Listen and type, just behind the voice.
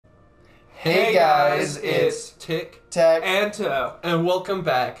Hey guys, it's Tick Tac. and Toe. And welcome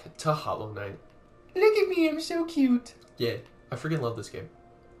back to Hollow Knight. Look at me, I'm so cute. Yeah, I freaking love this game.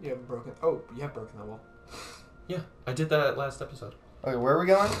 You haven't broken. Oh, you have broken that wall. Yeah, I did that last episode. Okay, where are we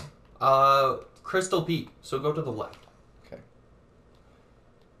going? Crystal Peak. So go to the left. Okay.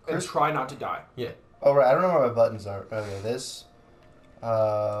 And try not to die. Yeah. Oh, right, I don't know where my buttons are. Okay, this.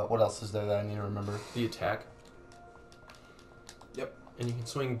 What else is there that I need to remember? The attack. Yep. And you can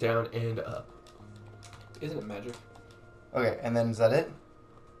swing down and up. Isn't it magic? Okay, and then is that it?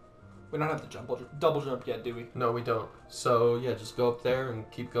 We don't have the double jump yet, do we? No, we don't. So yeah, just go up there and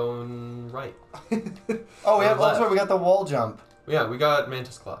keep going right. Oh, we have. Left. That's right. We got the wall jump. Yeah, we got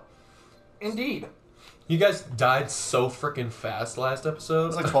Mantis Claw. Indeed. You guys died so freaking fast last It episode.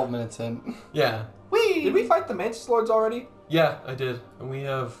 was like 12 minutes in. Yeah. Whee! Did we fight the Mantis Lords already? Yeah, I did. And we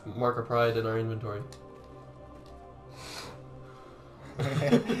have Marker Pride in our inventory.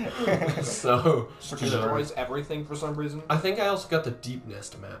 So, Freaking you know, Destroys everything for some reason. I think I also got the Deep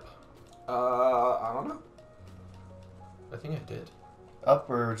Nest map. I don't know. I think I did. Up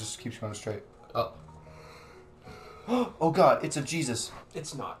or just keeps going straight? Up. Oh god, it's a Jesus.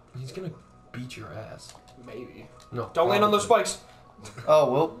 It's not. He's gonna beat your ass. Maybe. No. Don't land on those probably. spikes.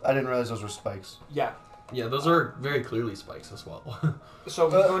 Oh, well, I didn't realize those were spikes. Yeah. Yeah, those are very clearly spikes as well. So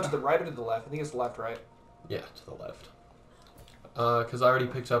we're going to the right or to the left? I think it's left, right? Yeah, to the left. Because I already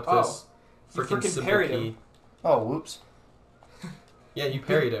picked up Oh, this you freaking freaking simple parried key. him. Oh, whoops. Yeah, you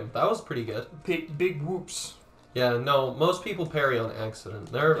parried him. That was pretty good. Big whoops. Yeah, no, most people parry on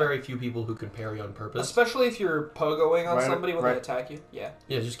accident. There are Yeah. very few people who can parry on purpose. Especially if you're pogoing on Right- somebody when right. they attack you. Yeah,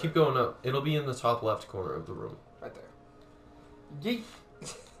 Yeah, just keep going up. It'll be in the top left corner of the room. right there. Yeet.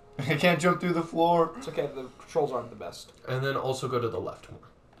 I can't jump through the floor. It's okay, the controls aren't the best. And then also go to the left more.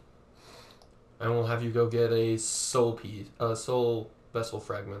 And we'll have you go get a soul vessel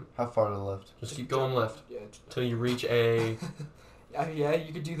fragment. How far to the left? Just keep going left Yeah, till you reach a. yeah,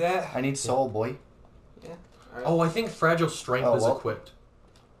 you could do that. I need soul, boy. Yeah. Alright. Oh, I think fragile strength Oh, is well. equipped.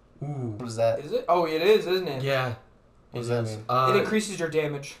 Ooh. What is that? Is it? Oh, it is, isn't it? Yeah. What does it that is. mean? It increases your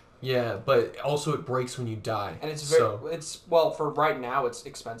damage, Yeah, but also it breaks when you die. and it's very. So, It's well for right now. It's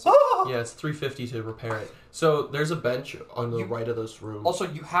expensive. yeah, it's $350 to repair it. So there's a bench on the You- right of this room. Also,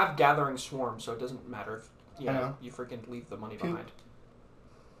 you have Gathering Swarm, so it doesn't matter if I know. you freaking leave the money Phew. behind.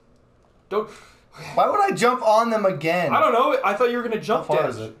 Don't. Why would I jump on them again? I don't know. I thought you were gonna How jump far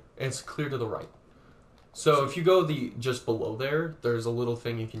dash. is it? It's clear to the right. So if you go just below there, there's a little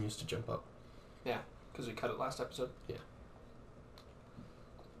thing you can use to jump up. Because we cut it last episode.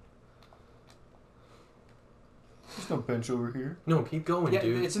 There's no bench over here. No, keep going, Yeah,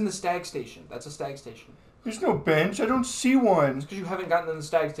 dude. it's in the Stag Station. That's a Stag Station. There's no bench. I don't see one. It's because you haven't gotten in the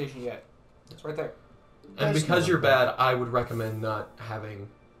Stag Station yet. It's right there. And That's because not you're bad. bad, I would recommend not having.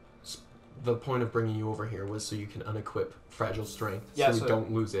 The point of bringing you over here was so you can unequip fragile strength, Yeah, so so- we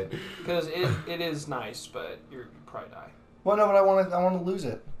don't lose it. Because it is nice, but you probably die. Well, no, but I want to lose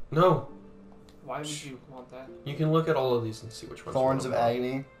it. No, Why would you want that? you can look at all of these and see which ones. you Thorns of want.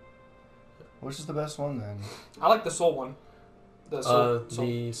 Agony. Which is the best one then? I like the soul one. The soul.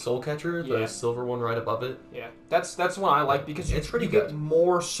 The soul catcher, Yeah. the silver one right above it. Yeah, that's the one I like because It's pretty you get good.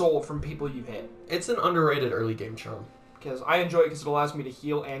 more soul from people you hit. It's an underrated early game charm. Because I enjoy it because it allows me to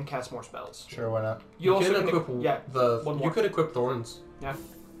heal and cast more spells. Sure, why not? You also can equip yeah. one you more. could equip thorns.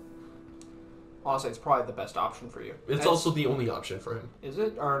 Honestly, it's probably the best option for you. It's also the only option for him. Is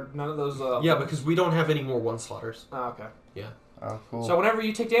it or none of those? Yeah, because we don't have any more one slotters. Oh, okay. Oh, cool. So whenever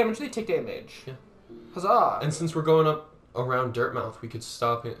you take damage, they take damage. Yeah. Huzzah! And since we're going up around Dirtmouth, we could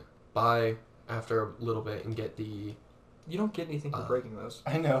stop it by after a little bit and get the You don't get anything for breaking those.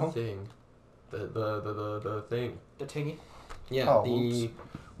 I know. thing, the thing. The tingy. Yeah, Oh, the oops.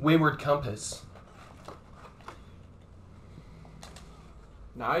 wayward compass.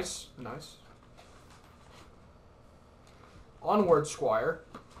 Nice. Onward, Squire.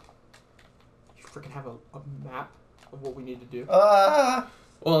 You freaking have a map of what we need to do.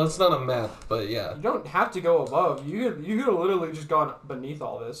 Well, it's not a map, but yeah. You don't have to go above. You could have literally just gone beneath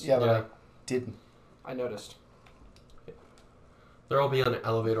all this. Yeah, but Yeah. I didn't. I noticed. There'll be an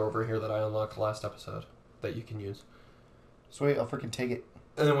elevator over here that I unlocked last episode that you can use. Sweet, I'll freaking take it.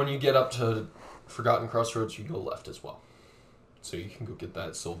 And then when you get up to Forgotten Crossroads, you go left as well. So you can go get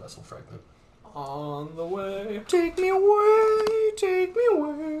that soul vessel fragment. On the way. Take me away. Take me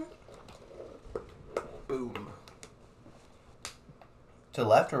away. Boom. To the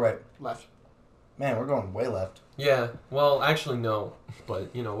left or right? Left. Man, we're going way left. Yeah, well, actually, no.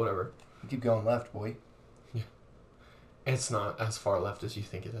 But, whatever. You keep going left, boy. It's not as far left as you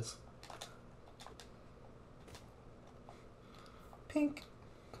think it is. Pink.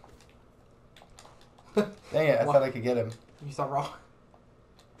 Dang it, I What? thought I could get him. You thought wrong.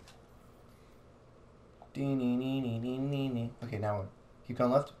 Okay, now what? Keep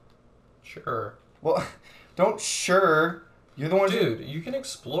going left? Sure. Well, don't sure. You're the one Dude, you can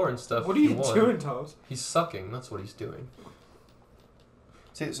explore and stuff. What are if you want. doing, Toes? He's sucking. That's what he's doing.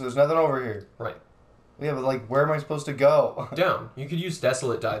 See, so there's nothing over here. Right. Yeah, but like, where am I supposed to go? Down. You could use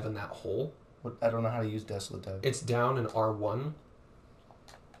Desolate Dive in that hole. What, I don't know how to use Desolate Dive. It's down in R1.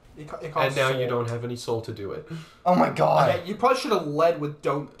 It And costs now soul. you don't have any soul to do it. Oh my god. Yeah, you probably should have led with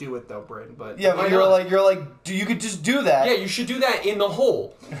 "Don't do it" though, Brayden. But Yeah, Why but not? you're like, you could just do that. Yeah, you should do that in the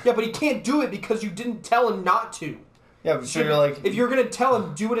hole. yeah, but he can't do it because you didn't tell him not to. Yeah, but so you're like, If you're gonna tell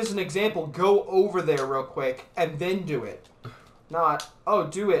him, do it as an example. Go over there real quick and then do it. Not, oh,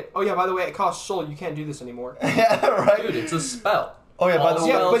 do it. Oh yeah, by the way, it costs soul. You can't do this anymore. yeah, right. Dude, it's a spell. Oh yeah, by All the way,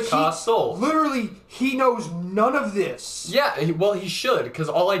 Yeah, spells but cost soul. Literally, he knows none of this. Yeah, well, he should, because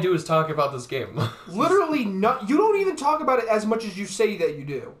all I do is talk about this game. Literally, not. You don't even talk about it as much as you say that you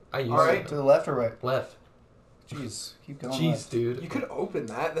do. I use All right. to the left or right? left. Jeez, keep going. Jeez, left. dude. You could open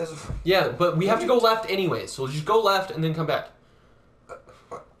that. That's. Yeah, but we have to go left anyway, so just go left and then come back.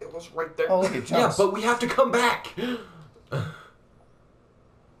 It was right there. Oh, look, it Yeah, jumps. but we have to come back.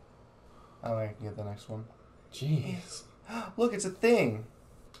 Oh, I can get the next one. Jeez. Look, it's a thing.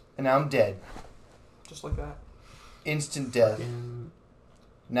 And now I'm dead. Just like that. Instant death. And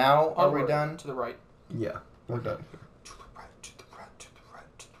Now, are we Onward, done? To the right. yeah, we're done. To the right. To the right. To the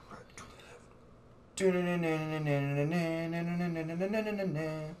right. To the right. To the left.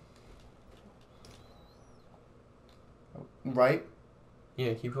 Right?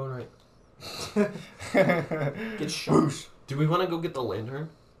 Yeah, keep going right. Get shot. Do we want to go get the lantern?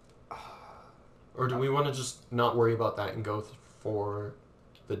 Or do we want to just not worry about that and go for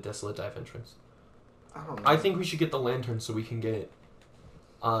the Desolate Dive entrance? I don't know. I think we should get the lantern so we can get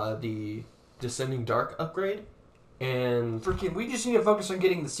the Descending Dark upgrade. And, Freaking, we just need to focus on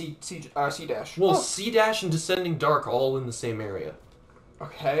getting the C dash. well, C Dash and Descending Dark all in the same area.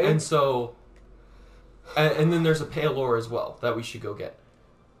 Okay. And so, and then there's a Pale Ore as well that we should go get.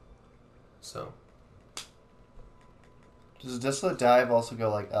 So, Does Desolate Dive also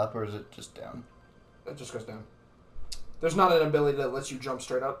go like up or is it just down? It just goes down. There's not an ability that lets you jump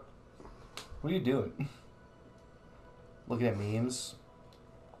straight up. What are you doing? Looking at memes?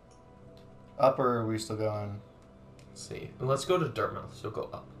 Up or are we still going? let's see. And let's go to Dirtmouth, so go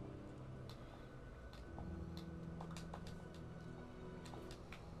up.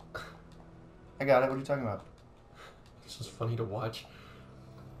 I got it. What are you talking about? It's just funny to watch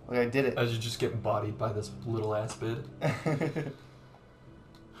Like, I did it. as you just get bodied by this little ass bid.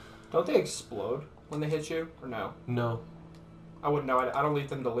 Don't they explode when they hit you? Or no? No. I wouldn't know. I don't leave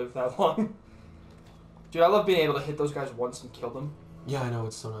them to live that long. Dude, I love being able to hit those guys once and kill them. Yeah, I know,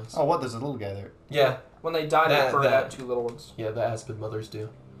 it's so nice. Oh, what? There's a little guy there. Yeah, When they die, That- they burn that- out two little ones. yeah, the Aspid mothers do.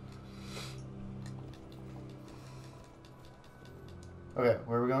 Okay,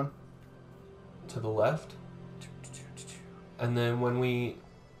 where are we going? To the left. And then when we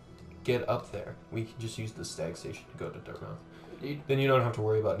get up there, we can just use the stag station to go to Dirtmouth. Indeed. Then you don't have to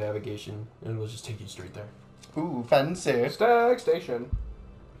worry about navigation, and it'll just take you straight there. Ooh, fancy. Stag station.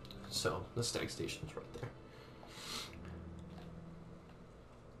 So, the stag station's right there.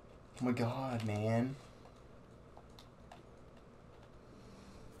 Oh my god, man.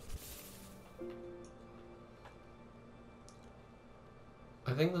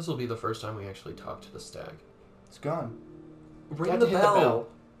 I think this will be the first time we actually talk to the stag. It's gone. You Ring have the to hit bell. the bell.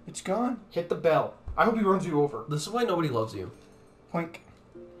 It's gone. Hit the bell. I hope he runs you over. This is why nobody loves you. Poink.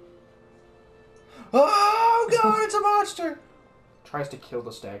 Oh god, it's a monster! Tries to kill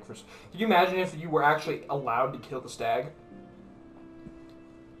the stag first. Could you imagine if you were actually allowed to kill the stag?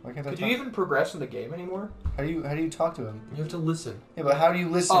 Why can't I Could talk? you even progress in the game anymore? How do you talk to him? You have to listen. Yeah, but how do you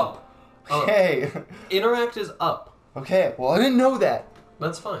listen? Up. Okay. Interact is up. Okay, well I didn't know that.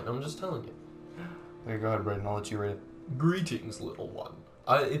 That's fine, I'm just telling you. Okay, go ahead, Brayden. I'll let you read it. Greetings, little one.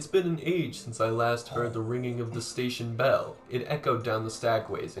 It's been an age since I last heard the ringing of the station bell. It echoed down the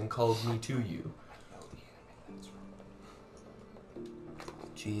stagways and called me to you.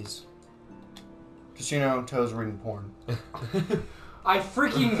 Jeez. Just so you know, Toe's reading porn. I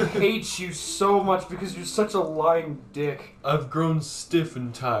freaking hate you so much because you're such a lying dick. I've grown stiff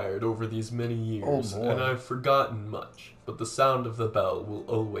and tired over these many years, Oh, boy. and I've forgotten much, but the sound of the bell will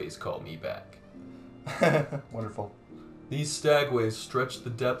always call me back. Wonderful. These stagways stretch the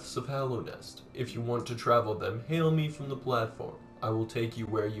depths of Hallownest. If you want to travel them, hail me from the platform. I will take you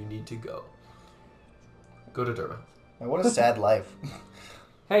where you need to go. Go to Dirtmouth. Man, what a sad life.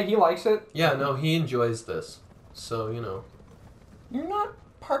 Hey, he likes it. Yeah, no, he enjoys this. So, you know. You're not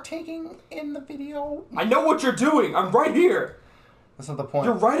partaking in the video. I know what you're doing. I'm right here. That's not the point.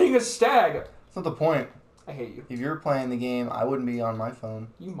 You're riding a stag. That's not the point. I hate you. If you're playing the game, I wouldn't be on my phone.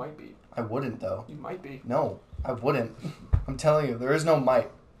 You might be. I wouldn't, though. You might be. No, I wouldn't. I'm telling you, there is no might.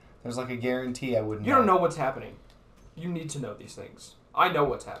 There's like a guarantee I wouldn't. You don't know what's happening. You need to know these things. I know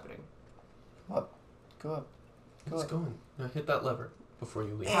what's happening. Go up. Go up. Go It's up. going. Now hit that lever before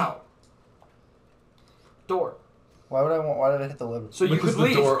you leave. How? Door. Why did I hit the lever? So you Because could the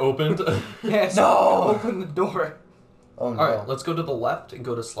leave. door opened. Yes. No! Open the door. Oh no. Alright, let's go to the left and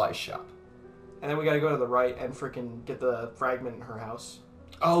go to Sly's shop. And then we gotta go to the right and freaking get the fragment in her house.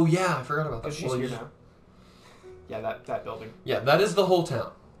 Oh yeah, I forgot about that. Because she's Well, here you- now. Yeah, that building. Yeah, that is the whole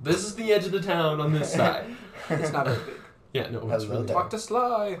town. This is the edge of the town on this side. It's not very big. Yeah, no, it's Hello really there. Talk to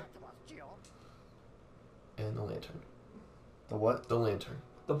Sly. And the lantern. The what? The lantern.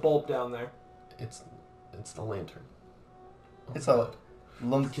 The bulb down there. It's the lantern. Oh It's my a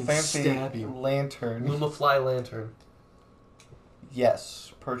God. Can fancy stab you. lantern. Lumafly lantern.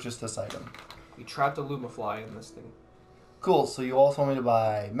 Yes, purchase this item. We trapped a Lumafly in this thing. Cool. So you all told me to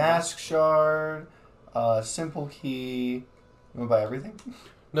buy mask shard, simple key. You want to buy everything?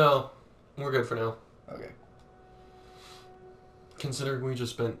 No, we're good for now. Okay. Considering we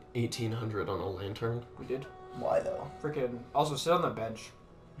just spent 1,800 on a lantern. We did. Why though? Freaking. Also, sit on the bench.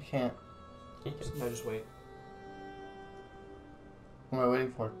 I can't. No, just wait. What am I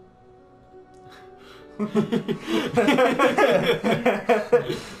waiting for?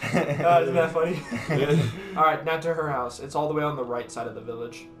 Isn't that funny? Yeah. Alright, now to her house. It's all the way on the right side of the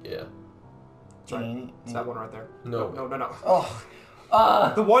village. Yeah. That's right. It's that one right there. No. No. Oh.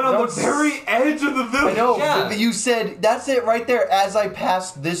 The one on Don't the very edge of the village. I know. Yeah. But you said that's it right there as I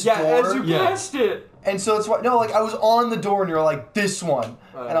passed this Yeah, door. as you Yeah. passed it. And so it's why no, like I was on the door and you were like this one,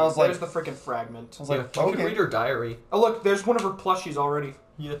 and I was like, there's the freaking fragment. I was Yeah, like, you can okay. read her diary. Oh look, there's one of her plushies already.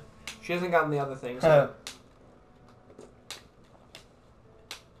 Yeah. She hasn't gotten the other things. Huh.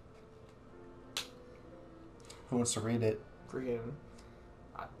 Who wants to read it? Freaking.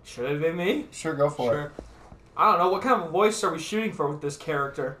 Should it have been me? Sure, go for Sure. I don't know. What kind of voice are we shooting for with this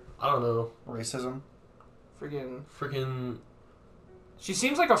character? I don't know. it. Racism. Freaking. Freaking She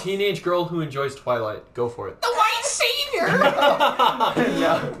seems like a teenage girl who enjoys Twilight. Go for it. The White Savior!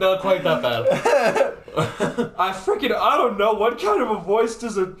 No. Not quite that bad. I don't know. What kind of a voice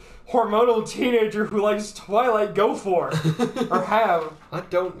does a hormonal teenager who likes Twilight go for? Or have? I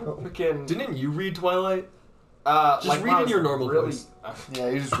don't know. Freaking. Didn't you read Twilight? Just read when I in was your normal voice. Yeah,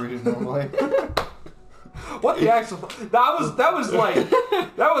 you just read it normally. What the actual? That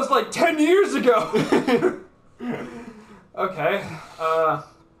was like 10 years ago. Okay.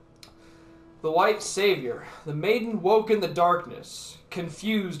 The White Savior. The maiden woke in the darkness.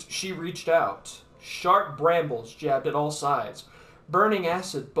 Confused, she reached out. Sharp brambles jabbed at all sides. Burning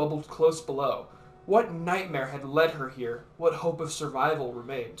acid bubbled close below. What nightmare had led her here? What hope of survival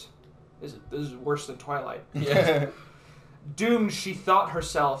remained? This is worse than Twilight. Yeah. Doomed she thought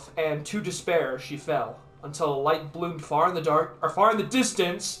herself, and to despair she fell, until a light bloomed far in the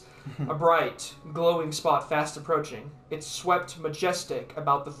distance, a bright, glowing spot fast approaching. It swept majestic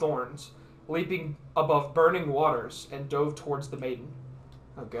about the thorns, leaping above burning waters, and dove towards the maiden.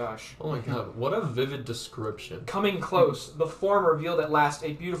 Oh gosh. Oh my god, what a vivid description. Coming close, the form revealed at last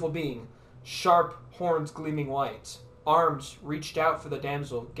a beautiful being, sharp horns gleaming white. Arms reached out for the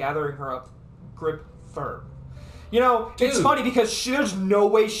damsel, gathering her up, grip firm. You know, it's Dude. funny because there's no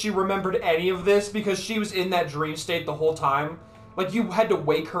way she remembered any of this because she was in that dream state the whole time. Like, you had to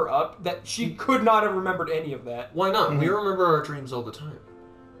wake her up. That she could not have remembered any of that. Why not? We Mhm. remember our dreams all the time.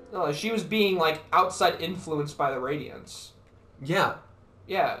 No, she was being, like, outside influenced by the radiance. Yeah.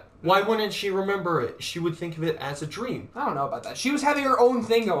 Yeah. Why wouldn't she remember it? She would think of it as a dream. I don't know about that. She was having her own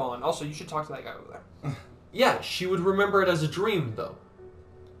thing go on. Also, you should talk to that guy over there. Yeah, she would remember it as a dream, though.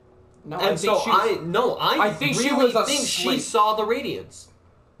 No, And so I think really she was think she asleep. saw the radiance.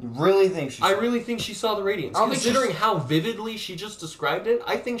 You really think she's... I really think she saw the radiance. I don't think Considering she's- how vividly she just described it,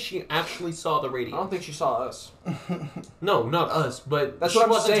 I think she actually saw the I radiance. don't think she saw us. No, not us, but That's she what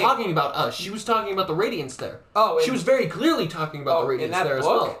I'm wasn't saying. talking about us. She was talking about the radiance there. Oh, She was very clearly talking about Oh, the in radiance that there as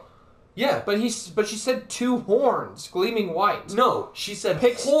book? well. Yeah. But she said 2 horns, gleaming white. No, she said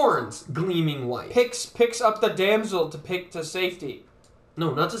Picks- horns gleaming white. Picks up the damsel to safety.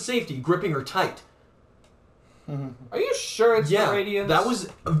 No, not to safety, gripping her tight. Are you sure it's the radiance?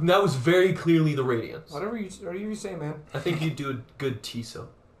 that was very clearly the radiance. Whatever you say, man. I think you do a good Tiso.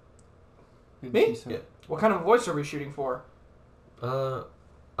 Good Me? piece of- Yeah. What kind of voice are we shooting for? I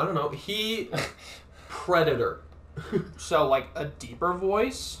don't know. He Predator. So, like, a deeper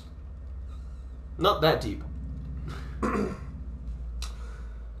voice? Not that deep.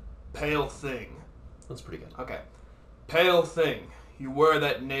 Pale thing. That's pretty good. Okay. Pale thing, you wear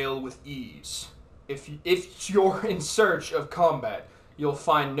that nail with ease. If you're in search of combat, you'll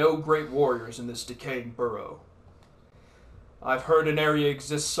find no great warriors in this decaying burrow. I've heard an area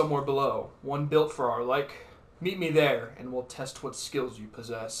exists somewhere below, one built for our like. Meet me there, and we'll test what skills you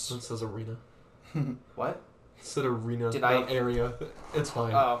possess. It says arena. What? It said arena, Did not I- area. It's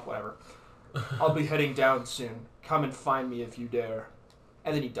fine. Whatever. I'll be heading down soon. Come and find me if you dare.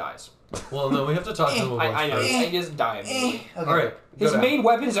 And then he dies. Well, no, we have to talk to him about I know, first. he doesn't die immediately. Okay. Alright. His main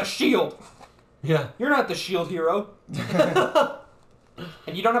weapon is a shield. Yeah. You're not the shield hero.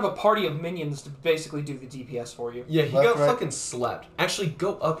 And you don't have a party of minions to basically do the DPS for you. Yeah, he Left, got right. fucking slapped. Actually,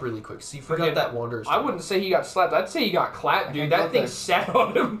 go up really quick. See if we Forget- got that Wanderer's. I wouldn't say he got slapped. I'd say he got clapped, I dude. can't That go thing there. sat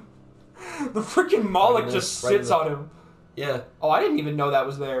on him. The freaking Moloch Right in just the- right in sits the- on him. Yeah. Oh, I didn't even know that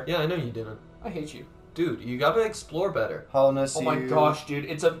was there. Yeah, I know you didn't. I hate you. Dude, you gotta explore better. Hollowness. Oh my gosh, dude.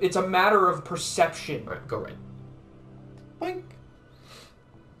 It's a matter of perception. Alright, go right. Boink.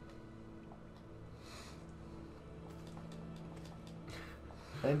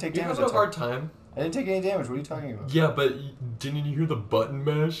 I didn't take You're damage. having a that hard time. time. I didn't take any damage. What are you talking about? Yeah, but didn't you hear the button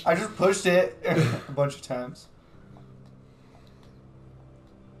mash? I just pushed it a bunch of times.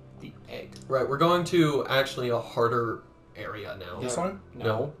 The egg. Right, we're going to actually a harder area now. This one?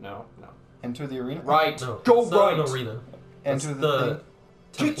 No. Enter the arena. Right. No, Go it's not right. an arena. That's Enter the the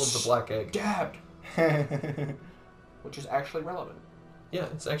Temple of the Black Egg. Dabbed. thing. Which is actually relevant. Yeah,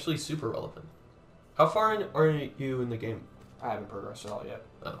 it's actually super relevant. How far in are you in the game? I haven't progressed at all yet.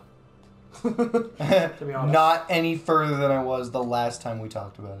 Oh. To be honest. Not any further than I was the last time we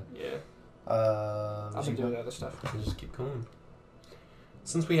talked about it. Yeah. Is I've been he doing done? other stuff. We just keep going.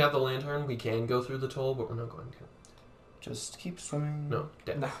 Since we have the lantern, we can go through the toll, but we're not going to. Just keep swimming. No,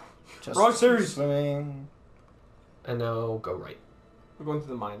 dead. No. Just Wrong keep series. Swimming. And now go right. We're going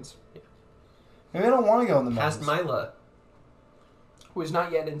through the mines. Maybe I don't want to go in the Past mountains. Mila. Who is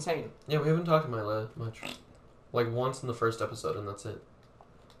not yet insane. Yeah, we haven't talked to Mila much. Like once in the first episode, and that's it.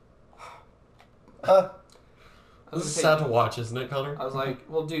 I was This gonna is say- sad to watch, isn't it, Connor? I was like,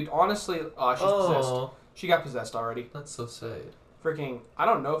 well, dude, honestly, she's possessed. Oh, She got possessed already. that's so sad. Freaking, I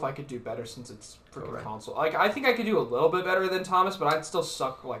don't know if I could do better since it's freaking Right. console. Like, I think I could do a little bit better than Thomas, but I'd still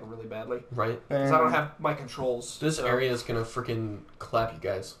suck, like, really badly. Right? Because I don't have my controls. This so, area is gonna freaking clap you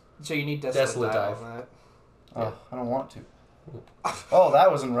guys. So you need Desolate Desolate Dive Dive. on that. Oh, I don't want to. Oh, that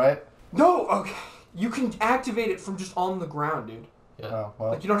wasn't right. No, okay. You can activate it from just on the ground, dude. Yeah. Oh, well.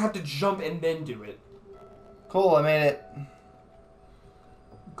 Like, you don't have to jump and then do it. Cool, I made it.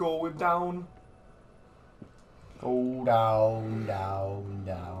 Going down. Go down, down,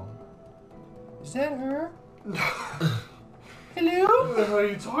 down. Is that her? Hello? What the hell are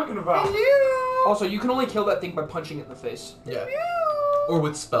you talking about? Hello? Also, you can only kill that thing by punching it in the face. Yeah. Or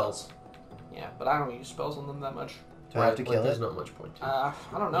with spells. Yeah, but I don't use spells on them that much. Do I have to Like, kill there's it? not much point to it. I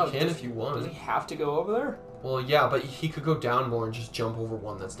don't know. You can Does- if you Does want. he have to go over there? Well, yeah, but he could go down more and just jump over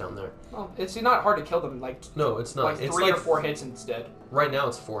one that's down there. Well, it's not hard to kill them. Like, No, it's not. like it's 3 like or 4 hits and it's dead. Right now,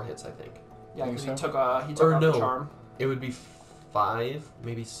 it's 4 hits, I think. Yeah, Think because so? he took Or off no. the charm. It would be 5,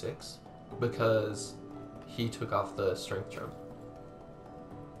 maybe 6, because he took off the strength charm.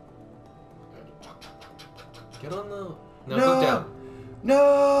 Get on the. Now No! go down.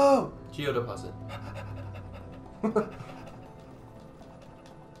 No! Geodeposit.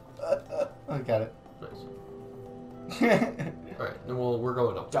 I got it. Nice. Alright, then we're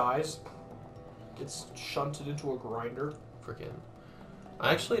going up. Dies. Gets shunted into a grinder. Freaking.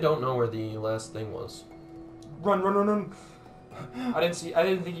 I actually don't know where the last thing was. Run, run, run, run. I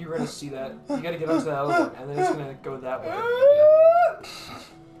didn't think you were gonna see that. You gotta get onto that other one, and then it's gonna go that way.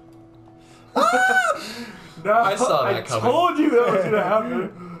 No, I saw that coming. I told you that was gonna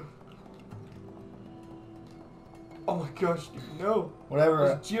happen. Oh my gosh, dude, no. Whatever.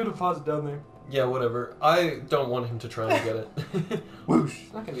 There's a geodeposit down there. Yeah, whatever. I don't want him to try and get it. Whoosh.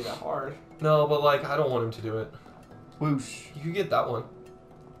 It's not gonna be that hard. No, but like, I don't want him to do it. Whoosh. You could get that one.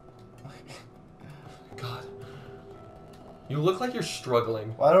 God. You look like you're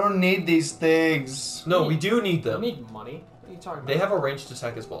struggling. Well, I don't need these things. No, we do need You them. need money. What are you talking about? They have a ranged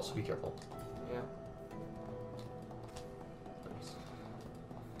attack as well, so be careful. Yeah.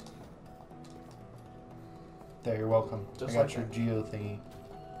 There, you're welcome. Just I got like your that. geo thingy.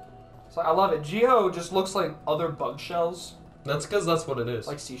 So I love it. Geo just looks like other bug shells, That's because that's what it is.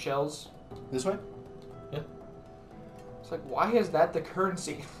 like seashells. This way? It's like, why is that the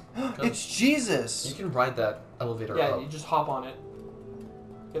currency? It's Jesus! You can ride that elevator Yeah, up. you just hop on it.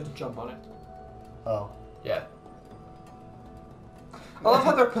 You have to jump on it. Oh. Yeah. I love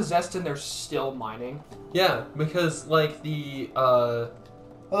how they're possessed and they're still mining. Yeah, because like the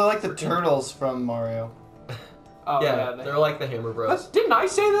Oh, they're like the turtles from Mario. Oh yeah, they- they're like the Hammer Bros. Didn't I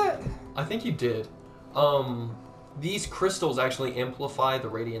say that? I think you did. These crystals actually amplify the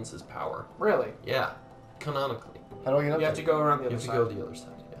Radiance's power. Really? Yeah, canonically. How do I get up You have there? to go around the You other have to side. go to the other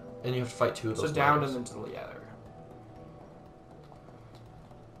side, yeah. And you have to fight 2 of those So down miners. and then to the there.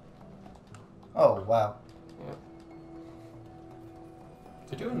 we Oh, wow. go. Yep.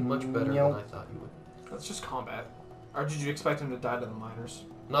 You're doing much better Meow. than I thought you would. That's just combat. Or did you expect him to die to the miners?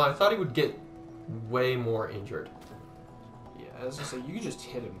 No, I thought he would get way more injured. Yeah, I was gonna say you could just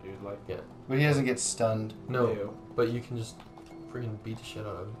hit him, dude. Like But he doesn't get stunned. No, ew. but you can just freaking beat the shit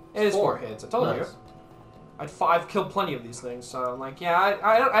out of him. It is 4 4. hits. I told you. Nice. I've killed plenty of these things, so I'm like, yeah,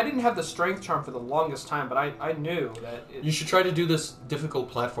 I didn't have the strength charm for the longest time, but I knew that. You should try to do this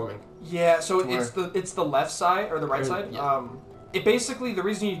difficult platforming. Yeah, so Where? it's the left side or the right Or- side. yeah. It basically the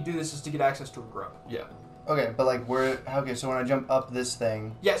reason you do this is to get access to a grub. Yeah. Okay, but like where? Okay, so when I jump up this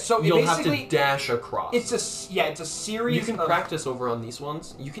thing, Yeah, so it You'll have basically to dash across. it's a series. You can of, practice over on these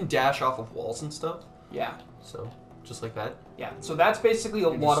ones. You can dash off of walls and stuff. Yeah, So, just like that. yeah. So that's basically a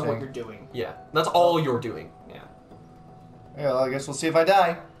lot of what Interesting. you're doing. Yeah. That's all you're doing. Yeah, yeah, well, I guess we'll see if I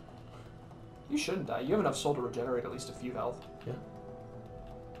die. you shouldn't die. You have enough soul to regenerate at least a few health.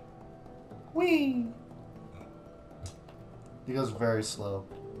 Whee! He goes very slow.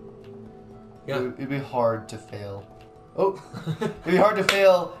 Yeah. It'd be hard to fail. Oh, it'd be hard to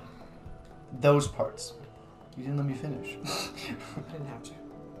fail those parts. You didn't let me finish. I didn't have to.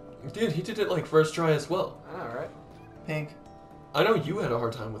 Dude, he did it like first try as well. All right. Pink. I know you had a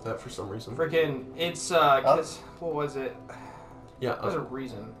hard time with that for some reason. Freaking, it's 'cause what was it? Yeah. There's a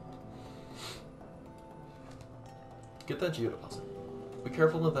reason. Get that geodeposit. Be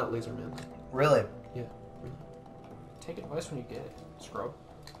careful of that laser man. Really? Yeah. Take advice when you get it, scrub.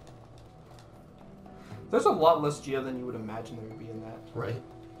 There's a lot less geo than you would imagine there would be in that. Right.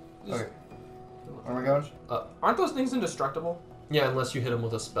 Just- Okay. Where am I going? Aren't those things indestructible? Yeah, unless you hit him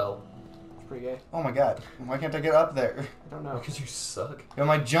with a spell. It's pretty gay. Oh my god. Why can't I get up there? I don't know. Because you suck. Yo,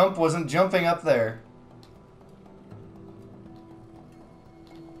 my jump wasn't jumping up there.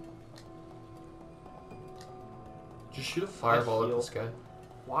 Just shoot a fireball at heal. this guy.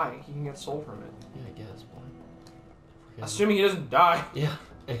 Why? He can get soul from it. Yeah, I guess. Why? Freaking- Assuming he doesn't die. Yeah,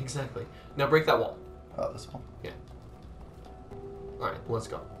 exactly. Now break that wall. Oh, this one. Alright, let's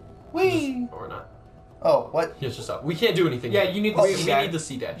go. Whee! Or not. Oh, what? Yeah, just stop. We can't do anything Yeah, yet. you need the we C dash. need the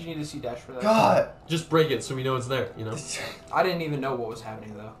C dash. You need to see dash for that. God! Just break it so we know it's there, you know? I didn't even know what was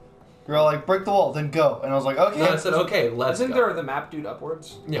happening though. You're all like, break the wall, then go. And I was like, okay. No, I said, okay, let's Isn't go. there the map dude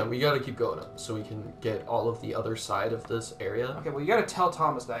upwards? Yeah, we gotta keep going up so we can get all of the other side of this area. Okay, well you gotta tell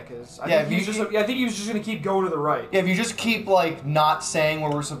Thomas that because I Yeah, think he was just I think he was just gonna keep going to the right. Yeah, if you just keep, like, not saying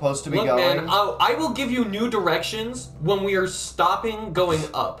where we're supposed to be Look, going. man, I will give you new directions when we are stopping going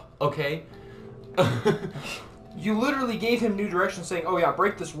up, okay? You literally gave him new directions saying, "Oh yeah,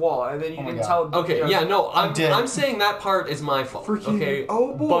 break this wall," and then you Oh my didn't God. tell him. Okay, you know, yeah, no, I'm dead. saying that part is my fault, Freaking- okay?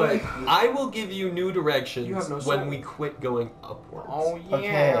 oh, boy. But I will give you new directions You have no when soul. we quit going upwards. Oh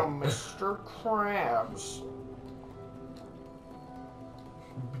yeah, Okay. Mr. Krabs.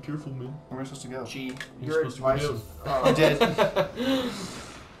 Be careful, man. Where am I supposed to go? Gee, You're your supposed to advice. go Is, I did.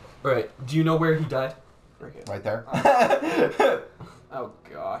 Alright, do you know where he died? break it. Right there. Oh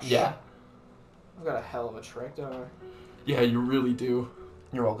gosh. Yeah. I've got a hell of a trek, don't I? Yeah, you really do.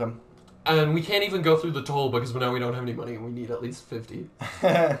 You're welcome. And we can't even go through the toll because now we don't have any money and we need at least 50. We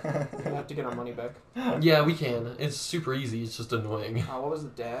have to get our money back. Yeah, we can. It's super easy, it's just annoying. What was the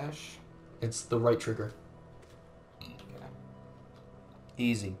dash? It's the right trigger. Okay.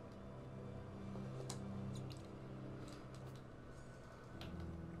 Easy.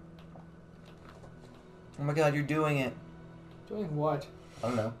 Oh my god, you're doing it. Doing what? I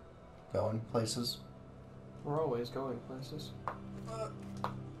don't know. Going places. We're always going places.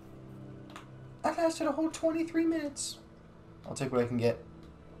 That lasted a whole 23 minutes. I'll take what I can get.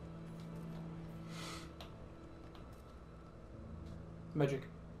 Magic.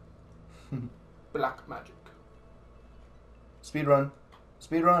 Black magic. Speed run.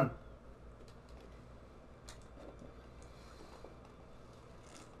 Speed run.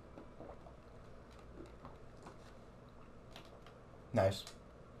 Nice.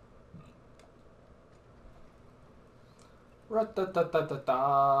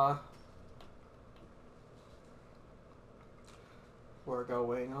 Ra-ta-ta-ta-ta-ta. We're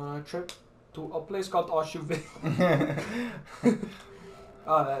going on a trip to a place called Auschwitz.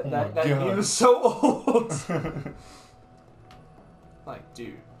 Oh, that my that God. meme is so old. Like,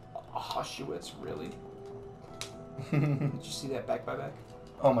 dude, Auschwitz, really? Did you see that back by back?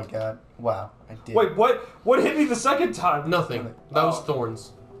 Oh my god. Wow. I did. Wait, what? What hit me the second time? Nothing. That was Oh.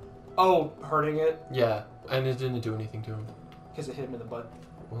 thorns. Oh, hurting it Yeah, and it didn't do anything to him. because it hit him in the butt.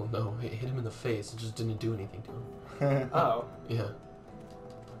 Well, no, it hit him in the face. It just didn't do anything to him. Oh, Yeah.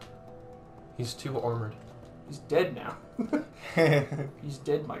 He's too armored. he's dead now. He's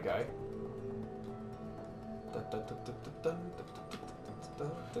dead, my guy.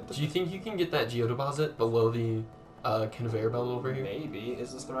 Do you think you can get that geodeposit below the conveyor belt over here? Maybe.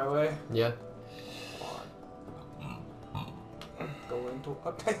 Is this the right way? Yeah. Going to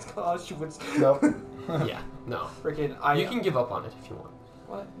Auschwitz. Nope. Yeah. No. Freaking You can give up on it if you want.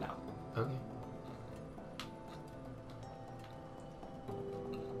 What? No. Okay.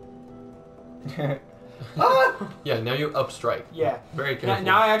 Ah! Yeah. Now you up strike. Yeah. Very Now, careful.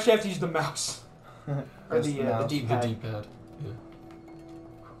 now I actually have to use the mouse. Or Press the mouse. the D-pad. D-pad. Yeah.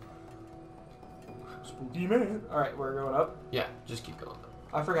 Spooky man. Alright, we're going up. Yeah. Just keep going.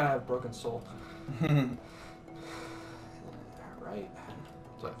 I forgot I have broken soul. Right.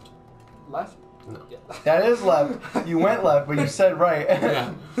 Left. Left? No. Yeah. That is left. You went left, but you said right.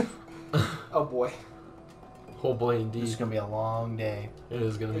 Yeah. Oh boy. Oh boy, This indeed. is gonna be a long day. It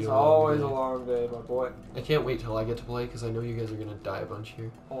is gonna be It's a long always day. a long day, my boy. I can't wait till I get to play because I know you guys are gonna die a bunch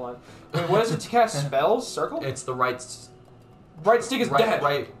here. Hold on. Wait, what is it to cast spells? Circle? It's the right, Right stick is dead.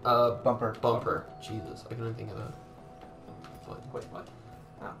 right Bumper. bumper. Jesus, I couldn't think of that. But Wait, what?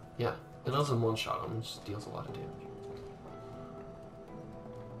 yeah, it doesn't one shot him. It just deals a lot of damage.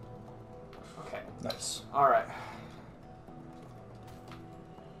 Okay. Nice. Alright.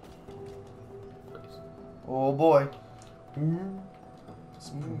 Nice. Oh boy.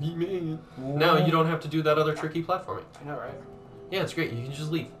 Spooky man. Now you don't have to do that other tricky platforming. I know, right? Yeah, it's great. You can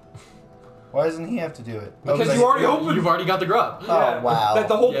just leave. Why doesn't he have to do it? Because Oh, you already opened. You've already got the grub. Oh, wow. That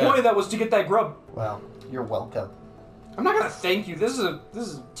the whole Yeah. point of that was to get that grub. Well, you're welcome. I'm not gonna thank you. This is a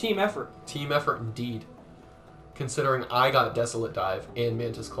team effort. Team effort indeed. Considering I got Desolate Dive and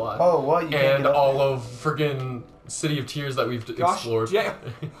Mantis Claw. Oh, what? You can't And get up all there. of friggin' City of Tears that we've Gosh, explored. yeah.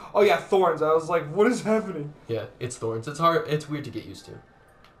 Oh yeah, thorns. I was like, what is happening? Yeah, it's thorns. It's hard. It's weird to get used to.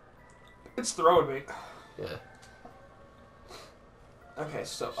 It's throwing me. Yeah. Okay,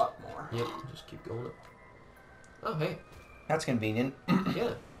 so up more. Yep. Just keep going up. Oh hey. That's convenient.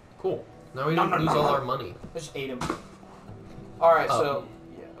 Yeah. Cool. Now we No, don't no, lose no, all no. our money. I just ate him. All right, so Up.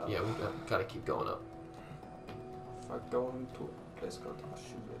 yeah. Yeah, we gotta keep going up. If I go into a place called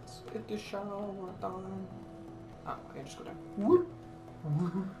Auschwitz, it is shower time. Oh, I can just go down. Whoop.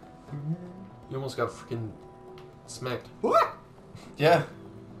 You almost got freaking smacked. What? Yeah.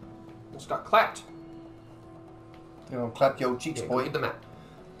 Almost got clapped. You know, clap your cheeks, Yeah, go boy. get the map.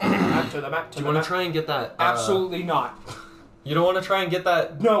 Map to the map. Do you want to try and get that? Absolutely not. You don't want to try and get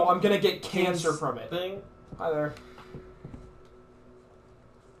that No, I'm gonna get cancer from it. thing? Hi there.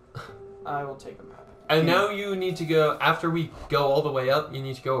 I will take a map. And now you need to go, after we go all the way up, you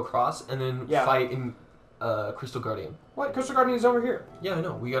need to go across and then Yeah. fight in Crystal Guardian. What? Crystal Guardian is over here. Yeah, I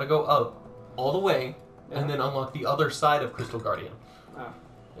know. We gotta go up all the way Yeah. and then unlock the other side of Crystal Guardian. Oh.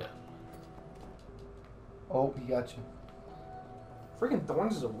 Yeah. Oh, he got you. Freaking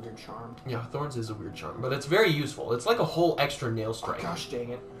thorns is a weird charm. Yeah, Thorns is a weird charm, but it's very useful. It's like a whole extra nail Oh, strike. gosh dang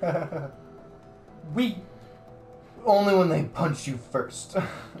it. We. Only when they punch you first.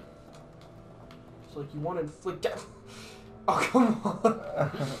 It's like you want to inflict death. Oh, come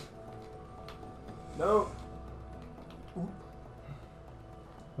on. No.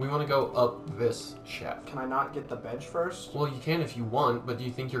 We want to go up this shaft. Can I not get the bench first? Well, you can if you want, but do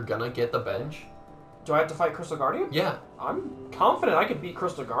you think you're gonna get the bench? Do I have to fight Crystal Guardian? Yeah. I'm confident I can beat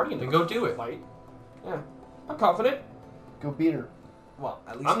Crystal Guardian. Then in go a do it. Fight. Yeah. I'm confident. Go beat her. Well,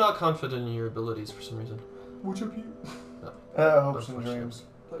 at least. I'm not confident in your abilities for some reason. Would you be? Hopes and Unfortunately. dreams.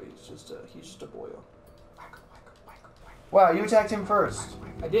 He's just a boy. Whack, whack, whack, whack. Wow, you attacked him first.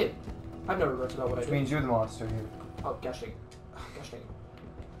 I did. I have no regrets about what I Which did. means you're the monster here. Oh, gosh dang. Gosh dang.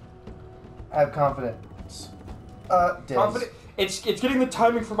 I have confidence. Diz. Confident. It's getting the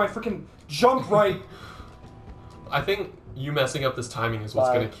timing for my freaking jump right. I think you messing up this timing is what's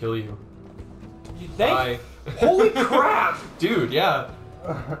Bye. gonna kill you. You think? Bye. Holy crap! Dude, yeah.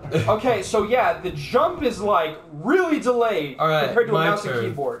 Okay, so yeah, the jump is like really delayed All right, compared to a my mouse and turn.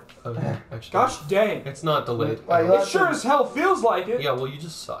 keyboard. Okay, actually. Gosh dang. It's not delayed. Why, you It have sure to- as hell feels like it. Yeah, well, you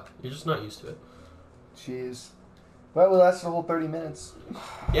just suck. You're just not used to it. Jeez. Well, we lasted a whole 30 minutes.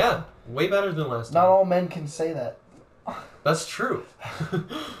 Yeah, way better than last Not time. all men can say that. That's true.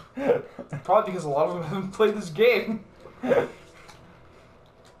 Probably because a lot of them haven't played this game.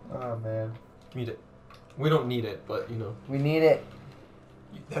 Oh, man. Need it. We don't need it, but you know. We need it.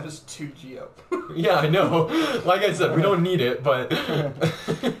 That is 2Geo. Yeah, I know. Like I said, we don't need it, but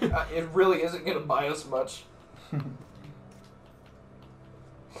It really isn't gonna buy us much.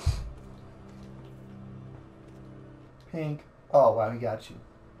 Pink. Oh, wow, he got you.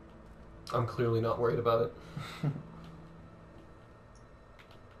 I'm clearly not worried about it.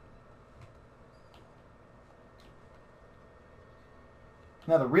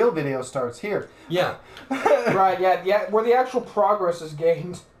 Now the real video starts here. Yeah. Right, yeah, where the actual progress is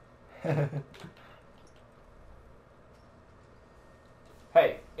gained.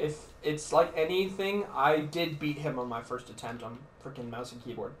 Hey, if it's like anything, I did beat him on my first attempt on freaking mouse and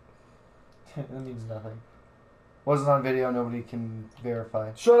keyboard. That means nothing. Wasn't on video, nobody can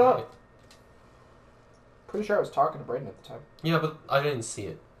verify. Shut up! Right. Pretty sure I was talking to Brayden at the time. Yeah, but I didn't see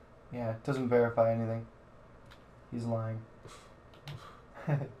it. Yeah, it doesn't verify anything. He's lying.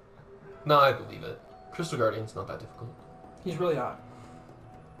 No, I believe it. Crystal Guardian's not that difficult. He's really hot.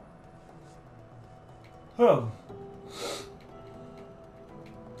 Oh.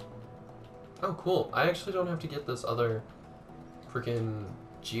 Oh, cool. I actually don't have to get this other freaking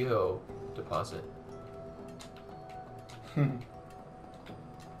Geo deposit.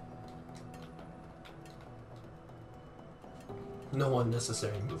 No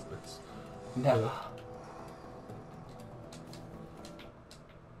unnecessary movements. Never.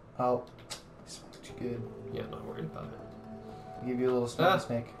 Oh, smoked you good. Yeah, I'm not worried about it. I'll give you a little smoke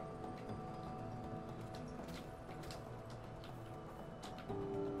snake.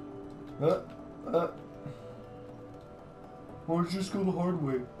 Why don't you just go the hard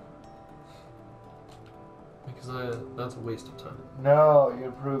way? Because that's a waste of time. No, you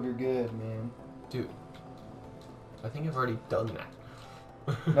gotta prove you're good, man. Dude, I think I've already done that.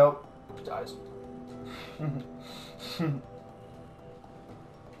 Nope. He dies.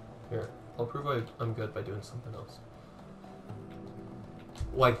 Here, I'll prove I'm good by doing something else.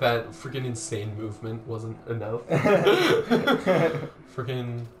 Like that freaking insane movement wasn't enough.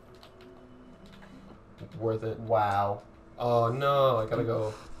 Freaking worth it. Wow. Oh no, I gotta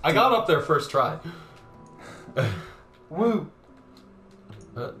go. I got up there first try. Woo!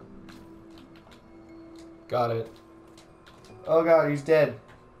 Got it. Oh god, he's dead.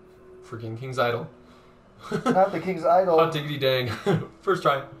 Freaking King's Idol. Not the king's idol. Hot diggity dang. First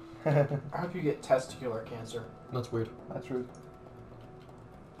try. I hope you get testicular cancer. That's weird. That's rude.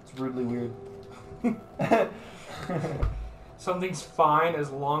 It's rudely weird. Something's fine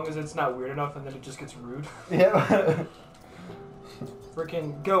as long as it's not weird enough and then it just gets rude. Yeah.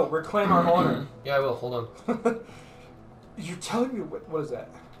 Freaking go, reclaim our honor. Yeah, I will. Hold on. You're telling me what is that?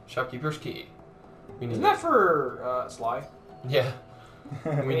 Shopkeeper's key. We need Isn't it. that for Sly? Yeah. I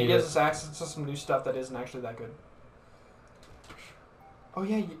We mean, he need gives it. us access to some new stuff that isn't actually that good. Oh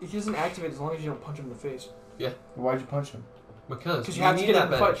yeah, he doesn't activate as long as you don't punch him in the face. Why'd you punch him? Because 'Cause we you have to need get that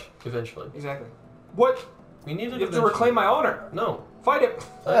in the fight. badge eventually. Exactly. What? We need it You have to eventually. reclaim my honor. No. Fight him.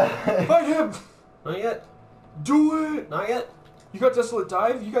 Fight him. Not yet. Do it. Not yet. You got Desolate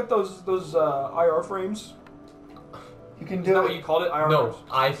Dive? You got those IR frames? You can Is do that it. what you called it? IR No. frames?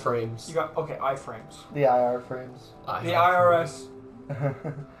 I-frames. You got okay, iframes. The IR frames. The IRS.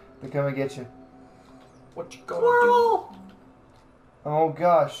 They're coming to get you. What you gonna Squirrel! Oh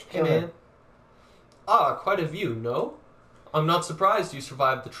gosh, Hey kill man. him. Ah, quite a view, no? I'm not surprised you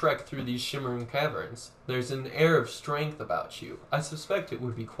survived the trek through these shimmering caverns. There's an air of strength about you. I suspect it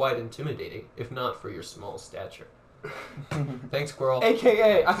would be quite intimidating, if not for your small stature. Thanks, squirrel. do?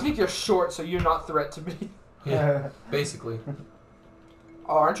 AKA, I think you're short, so you're not a threat to me. Yeah, basically.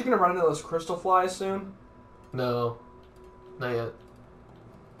 Oh, aren't you gonna run into those crystal flies soon? No. Not yet.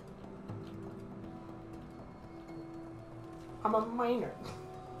 I'm a miner.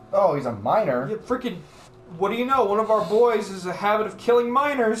 Oh, he's a miner. You freaking. What do you know? One of our boys has a habit of killing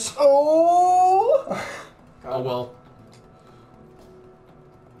miners. Oh! Oh well.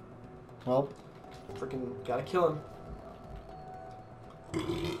 Well, Freaking gotta kill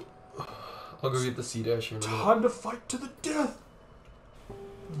him. I'll go get the sea dasher in a minute. Time to fight to the death.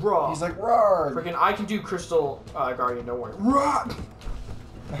 Raw. he's like, roar! Freaking, I can do Crystal Guardian. Don't worry. Raw.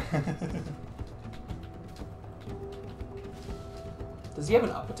 Does he have an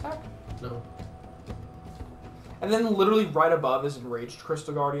up attack? No. And then literally right above is Enraged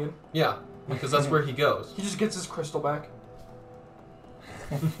Crystal Guardian. Yeah, because that's where he goes. He just gets his crystal back.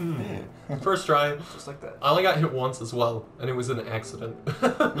 First try. Just like that. I only got hit once as well, and it was an accident. He's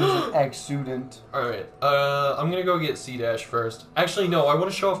an ex-student. Alright, I'm gonna go get Sea Dash first. Actually, no, I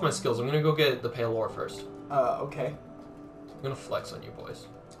want to show off my skills. I'm gonna go get the Pale Ore first. Okay. I'm gonna flex on you boys.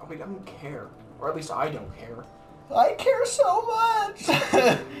 Oh, wait, I don't care. Or at least I don't care. I care so much!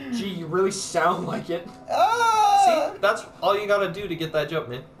 Gee, you really sound like it. Ah! See, that's all you gotta do to get that jump,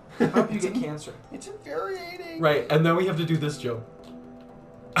 man. I hope you get cancer. It's infuriating. Right, and then we have to do this jump.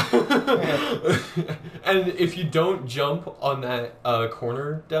 And if you don't jump on that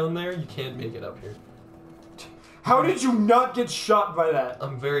corner down there, you can't make it up here. How did you not get shot by that?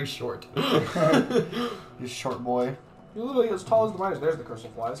 I'm very short. You short boy. You're literally as tall as the miners. There's the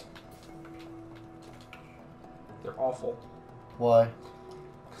crystal flies. They're awful. Why?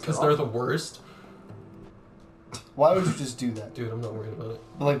 Because they're the worst. Why would you just do that? Dude, I'm not worried about it.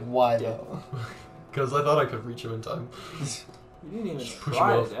 Like, why Yeah. though? Because I thought I could reach him in time. You didn't even Just push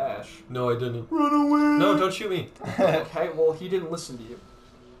try him to off. dash. No, I didn't. Run away! No, don't shoot me. Okay, well, he didn't listen to you.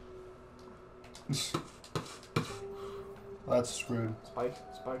 Well, that's screwed. Spike,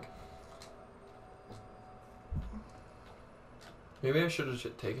 spike. Maybe I should have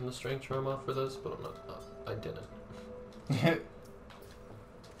taken the strength charm off for this, but I'm not. I didn't.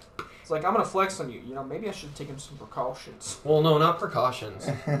 It's like, I'm gonna flex on you. You know, maybe I should have taken some precautions. Well, no, not precautions.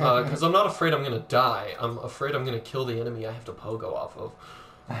 Because I'm not afraid I'm gonna die. I'm afraid I'm gonna kill the enemy I have to pogo off of.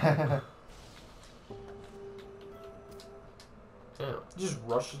 Yeah. He just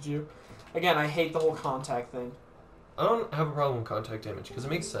rushes you. Again, I hate the whole contact thing. I don't have a problem with contact damage because it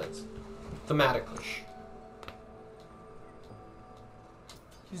makes sense. Thematically.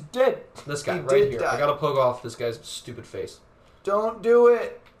 He's dead. This guy He right did here. die. I gotta pogo off this guy's stupid face. Don't do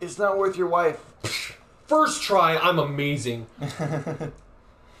it. It's not worth your wife. First try, I'm amazing.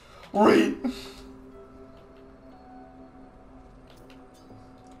 Wait.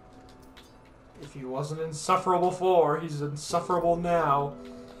 If he wasn't insufferable before, he's insufferable now.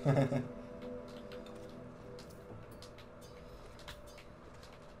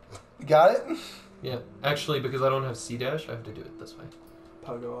 Got it? Yeah, actually, because I don't have C dash, I have to do it this way.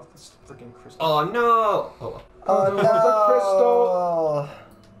 Pogo off this freaking crystal. Oh no! Oh well. Oh no, no!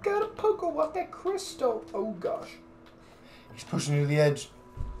 Gotta pogo off that crystal. Oh gosh. He's pushing you to the edge.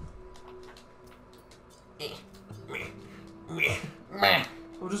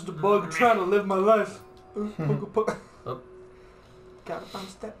 I'm just a bug trying to live my life. Pogo, pogo. Oh. Gotta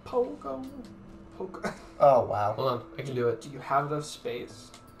bounce that pogo. Pogo. Oh wow. Hold on, I can do it. Do you have enough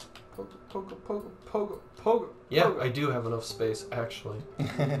space? Pogo, pogo, pogo, pogo, pogo. Yeah, pogo. I do have enough space, actually.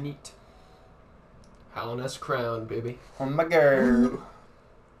 Neat. Hallownest crown, baby. Oh my god.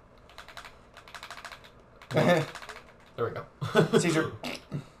 There we go. Caesar.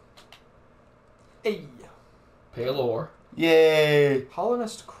 Hey. Palor. Yay.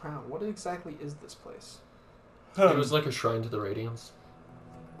 Hollownest Crown. What exactly is this place? It was like a shrine to the Radiance.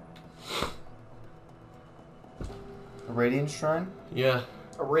 A radiant shrine? Yeah.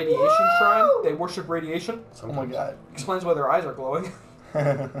 A radiation shrine? They worship radiation? Oh my god. Explains why their eyes are glowing.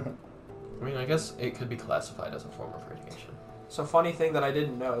 I mean, I guess it could be classified as a form of radiation. So funny thing that I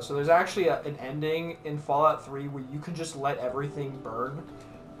didn't know. So there's actually an ending in Fallout 3 where you can just let everything burn.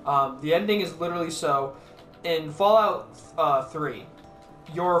 The ending is literally so, in Fallout 3,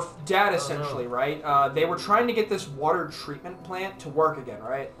 your dad essentially, right? They were trying to get this water treatment plant to work again,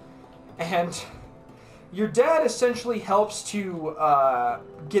 right? And your dad essentially helps to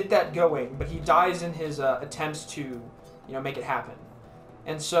get that going, but he dies in his attempts to, make it happen.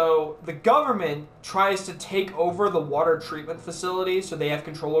 And so the government tries to take over the water treatment facility so they have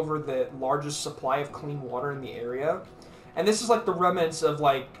control over the largest supply of clean water in the area. And this is like the remnants of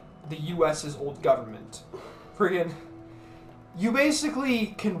like the US's old government. Friggin', you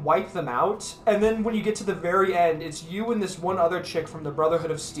basically can wipe them out, and then when you get to the very end, it's you and this one other chick from the Brotherhood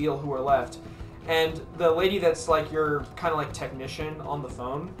of Steel who are left. And the lady that's like your kind of like technician on the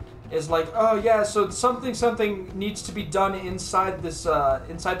phone is like, oh yeah, so something needs to be done inside this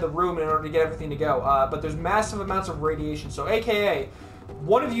inside the room in order to get everything to go. But there's massive amounts of radiation, so AKA,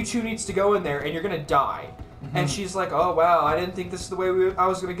 one of you two needs to go in there and you're gonna die. Mm-hmm. And she's like, oh wow, I didn't think this is the way I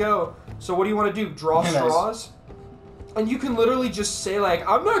was gonna go. So what do you want to do? Draw straws? And you can literally just say like,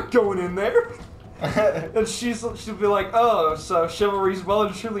 I'm not going in there. And she'll be like, oh, so chivalry's well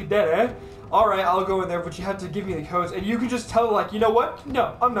and truly dead, eh? Alright, I'll go in there, but you have to give me the codes. And you can just tell her, like, you know what?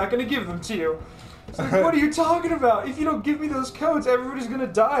 No, I'm not going to give them to you. It's like, what are you talking about? If you don't give me those codes, everybody's going to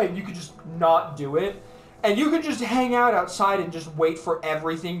die. And you can just not do it. And you can just hang out outside and just wait for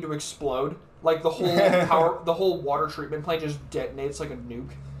everything to explode. Like, the whole water treatment plant just detonates like a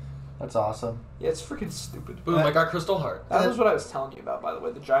nuke. That's awesome. Yeah, it's freaking stupid. Boom, I got Crystal Heart. That was what I was telling you about, by the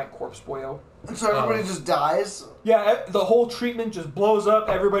way, the giant corpse boyo. So everybody just dies? Yeah, the whole treatment just blows up,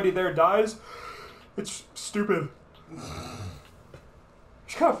 everybody there dies. It's stupid.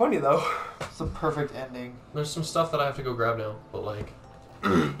 It's kind of funny, though. It's the perfect ending. There's some stuff that I have to go grab now, but like...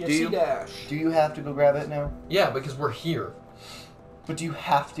 Yes, Do you? dash. Do you have to go grab it now? Yeah, because we're here. But do you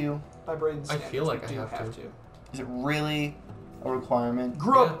have to? My brain's I feel like I do have to. Is it really a requirement?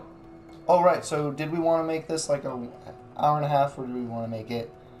 Grub! Oh, right. So did we want to make this like a hour and a half, or do we want to make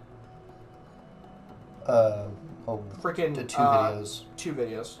it Freaking to two videos? 2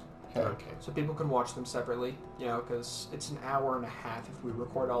 videos. Okay. So people can watch them separately, you know, because it's an hour and a half if we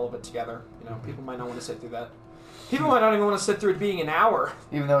record all of it together. You know, people might not want to sit through that. People might not even want to sit through it being an hour.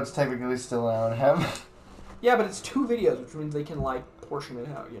 Even though it's technically still an hour and a half. Yeah, but it's 2 videos, which means they can, like, portion it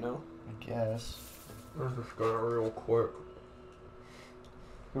out, you know? I guess. I'm just gonna real quick.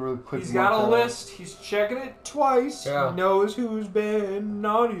 Really quick. He's got a list. He's checking it twice. Yeah. He knows who's been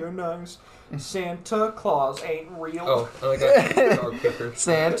naughty or nice. Santa Claus ain't real. Oh, I like that dog kicker.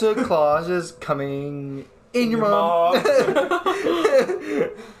 Santa Claus is coming in your mom. mom.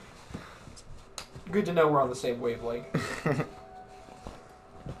 Good to know we're on the same wavelength.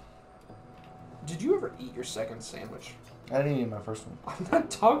 Did you ever eat your second sandwich? I didn't eat my first one. I'm not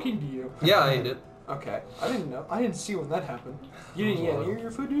talking to you. Yeah, I ate it. Okay. I didn't know. I didn't see when that happened. You didn't eat any of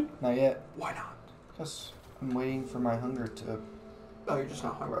your food, dude? Not yet. Why not? Because I'm waiting for my hunger to Oh, you're just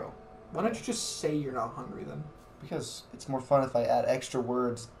not hungry. grow. Why don't you just say you're not hungry then? Because it's more fun if I add extra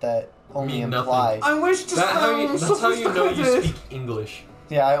words that only Mean imply. I wish to That's how you know you sophisticated. speak English.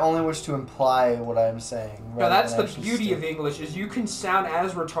 Yeah, I only wish to imply what I'm saying. Now rather that's than the actually beauty state. of English is you can sound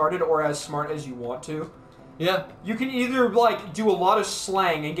as retarded or as smart as you want to. Yeah. You can either like do a lot of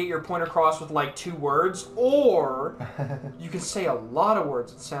slang and get your point across with like 2 words, or you can say a lot of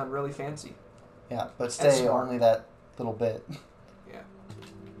words and sound really fancy. Yeah, but That's stay smart. only that little bit.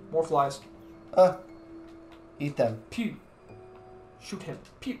 More flies. Eat them. Pew. Shoot him.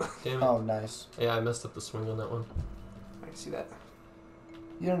 Pew. Damn it. Oh, nice. Yeah, I messed up the swing on that one. I can see that.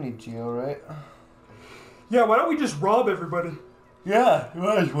 You don't need Geo, right? Yeah, why don't we just rob everybody? Yeah, you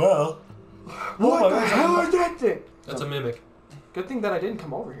might as well. What my the God. hell is that thing? That's a mimic. Good thing that I didn't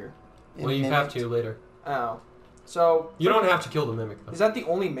come over here. Well, you have to later. Oh. So, You don't have to kill the mimic, though. is that the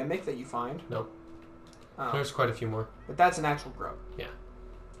only mimic that you find? No. Oh. There's quite a few more. But that's an actual grub.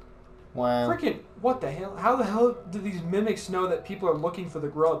 Wow. Freaking, what the hell? How the hell do these mimics know that people are looking for the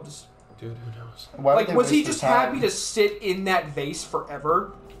grubs? Dude, who knows? Why would Like, they was he waste their just time? happy to sit in that vase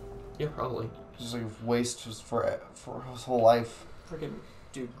forever? Yeah, probably. Just like waste just for his whole life. Freaking,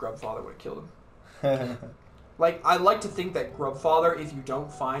 dude, Grubfather would have killed him. Like, I like to think that Grubfather, if you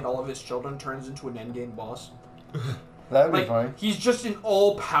don't find all of his children, turns into an endgame boss. That would be Like, funny. he's just an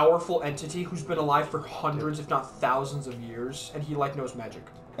all-powerful entity who's been alive for hundreds, if not thousands of years, and he, like, knows magic.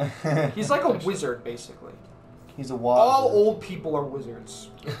 He's like a wizard, basically. He's a wazoo. All old people are wizards.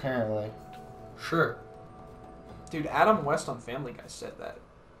 Apparently. Sure. Dude, Adam West on Family Guy said that.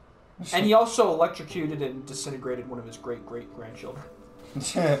 And he also electrocuted and disintegrated one of his great-great-grandchildren.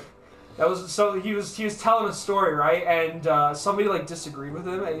 That was so he was telling a story, right? And somebody like disagreed with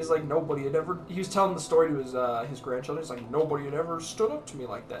him, and he's like, nobody had ever. He was telling the story to his grandchildren. He's like, nobody had ever stood up to me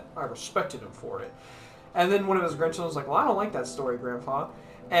like that. I respected him for it. And then one of his grandchildren was like, well, I don't like that story, Grandpa.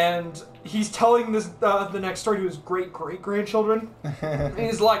 And he's telling this the next story to his great-great-grandchildren. And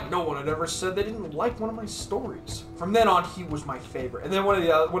he's like, no one had ever said they didn't like one of my stories. From then on, he was my favorite. And then one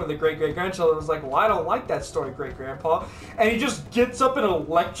of the great-great-grandchildren was like, well, I don't like that story, great-grandpa. And he just gets up and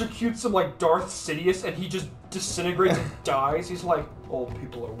electrocutes him like Darth Sidious, and he just disintegrates and dies. He's like, old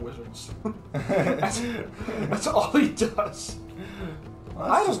people are wizards. that's all he does. Well,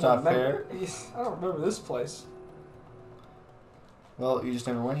 that's just not remember. fair. I don't remember this place. Well, you just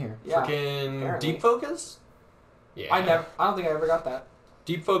never went here. Yeah. Freaking apparently. deep focus? Yeah. I don't think I ever got that.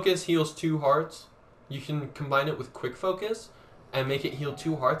 Deep focus heals 2 hearts. You can combine it with quick focus and make it heal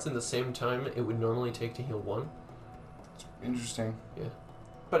 2 hearts in the same time it would normally take to heal 1. Interesting.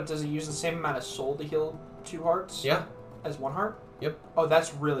 But does it use the same amount of soul to heal 2 hearts? Yeah. As 1 heart? Yep. Oh,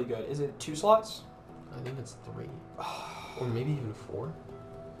 that's really good. Is it 2 slots? I think it's 3. Or maybe even 4.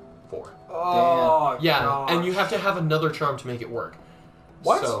 4. Oh, Yeah, gosh. and you have to have another charm to make it work.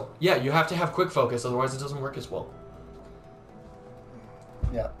 What? So, yeah, you have to have quick focus, otherwise it doesn't work as well.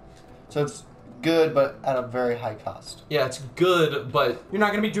 Yeah. So it's good, but at a very high cost. Yeah, it's good, but You're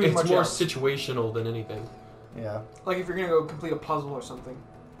not going to be doing it's much more else. situational than anything. Yeah. Like if you're going to go complete a puzzle or something.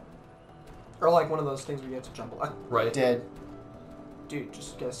 Or like one of those things where you have to jump a lot. Right. Dead. Dude,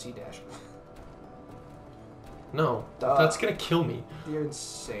 just get a C dash. No, Duh. that's gonna kill me. You're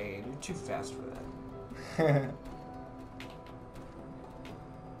insane. You're too fast for that.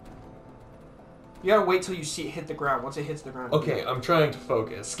 You gotta wait till you see it hit the ground. Once it hits the ground. Okay, I'm trying to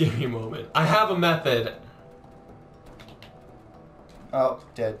focus. Give me a moment. I have a method. Oh,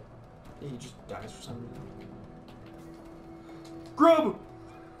 dead. He just dies for some reason. Grub!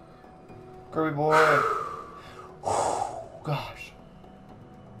 Grubby boy. Gosh.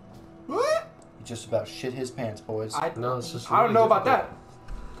 What? He just about shit his pants, boys. No, it's just. I don't really know about difficult.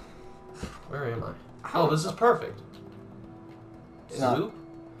 that. Where am I? Oh, this is perfect. It's not. Zoop?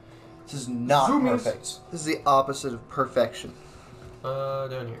 This is not Zoomies. perfect. This is the opposite of perfection.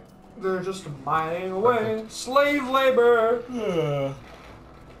 Down here. They're just mining away. Slave labor. Yeah.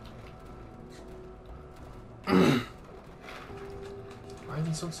 Why are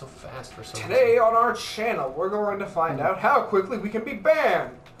these ones so fast for some Today on our channel, we're going to find out how quickly we can be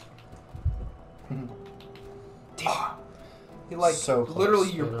banned. Damn. He like So close,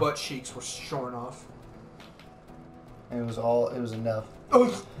 literally your you know? butt cheeks were shorn off. And it was enough.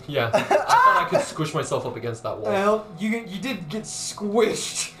 Oh, Yeah, I thought I could squish myself up against that wall. well, you did get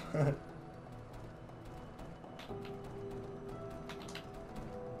squished.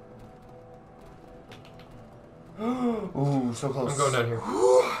 Ooh, so close. I'm going down here.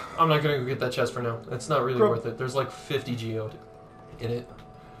 I'm not gonna go get that chest for now. It's not really Bro. worth it. There's like 50 geode in it.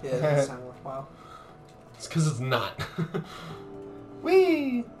 Yeah, that sounded worthwhile. It's because it's not.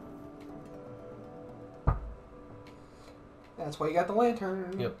 Whee! That's why you got the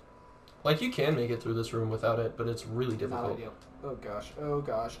lantern. Yep. Like, you can make it through this room without it, but it's really Not difficult. ideal. Oh gosh. Oh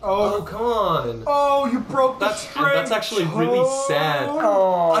gosh. Oh, Oh. come on! Oh, you broke the That's string. actually really sad.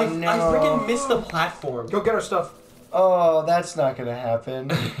 Oh, I no. freaking missed the platform. Go get our stuff. Oh, that's not gonna happen.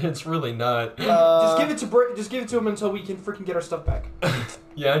 It's really not. Just give it to Just give it to him until we can freaking get our stuff back.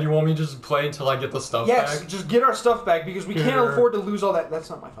 Yeah, you want me to just play until I get the stuff Yes, back? just get our stuff back because we can't Grr. afford to lose all that. That's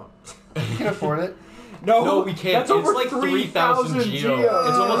not my phone. You can afford it. No, we can't. That's It's over like 3,000 3,000 geo.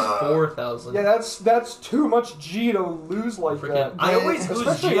 It's almost 4,000. Yeah, that's too much G to lose like that. Freaking, I always lose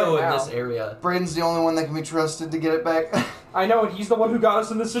Especially geo right in now. this area. Braden's the only one that can be trusted to get it back. I know, and he's the one who got us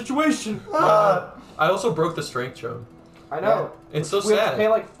in this situation. Ah. I also broke the strength drone. I know. It's so We have to sad. pay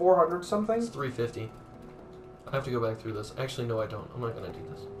like 400 something. It's 350. I have to go back through this. Actually, no, I don't. I'm not gonna do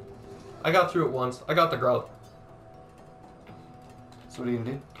this. I got through it once. I got the growth. So what are you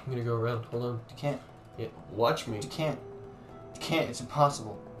gonna do? I'm gonna go around. Hold on. You can't. Yeah, watch me. You can't. You can't. It's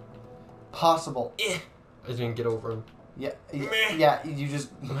impossible. Possible. I didn't get over him. Yeah. Meh. Yeah. You just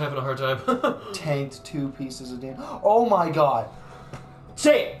I'm having a hard time. tanked 2 pieces of damage. Oh my god.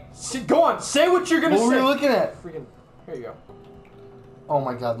 Say it. Go on. Say what you're gonna What were say. you looking at? Freaking. Here you go. Oh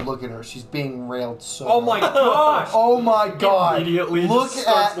my god. Look at her. She's being railed so. Oh my hard. gosh. Oh my god. Immediately Look just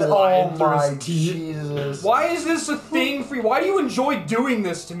starts at. lying Oh through my his teeth. Jesus. Why is this a thing for you? Why do you enjoy doing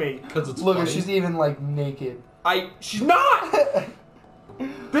this to me? Because it's Look, funny. she's even like naked. She's not!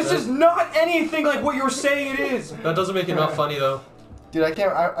 This is not anything like what you're saying it is! That doesn't make it not funny though. Dude, I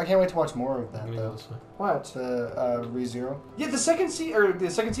can't wait to watch more of that I'm gonna go though. this way. What? The ReZero. Yeah, the second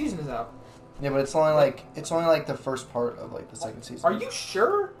season is out. Yeah, but it's only like the first part of like the second season. Are you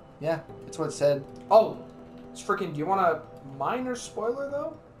sure? Yeah, it's what it said. Oh, it's freaking. Do you want a minor spoiler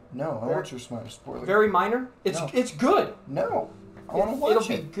though? No, I Very- want your smart spoiler. Very minor. It's No. it's good. No, I want to watch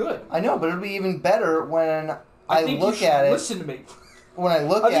It'll it. be good. I know, but it'll be even better when I think look you should at it. Listen to me. When I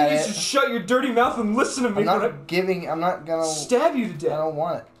look I at think you it, should shut your dirty mouth and listen to me. I'm when I not giving. I'm not gonna. stab you to I death. don't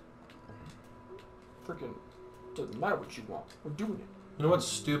want it. Freaking. Doesn't matter what you want. We're doing it. You know what's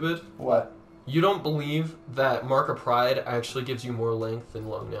stupid? What? You don't believe that Mark of Pride actually gives you more length than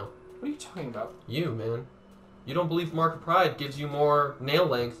long nail. What are you talking about? You, man. You don't believe Mark of Pride gives you more nail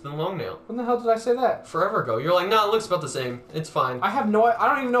length than long nail. When the hell did I say that? Forever ago. You're like, nah, it looks about the same. It's fine. I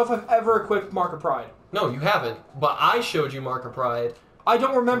don't even know if I've ever equipped Mark of Pride. No, you haven't. But I showed you Mark of Pride. I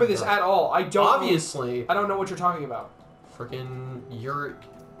don't remember this at all. I don't. Obviously. I don't know what you're talking about. Freaking your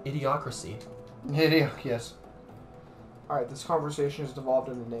idiocracy. Yes. All right, this conversation has devolved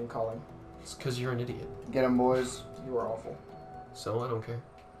into name calling. It's because you're an idiot. Get him, boys. You are awful. So I don't care.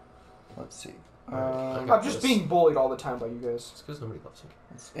 Let's see. Alright, I Um, got I'm just this. being bullied all the time by you guys. It's because nobody loves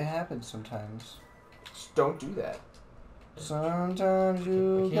you. it happens sometimes. Just don't do that. Sometimes I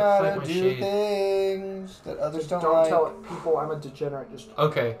you can't fight gotta my do shade. things that others Just don't, don't like. tell it. People, I'm a degenerate. Just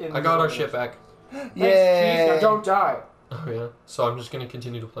Okay, In I got our the- shit back. Thanks, Yeah. Chief. Now don't die. Oh yeah. So I'm just gonna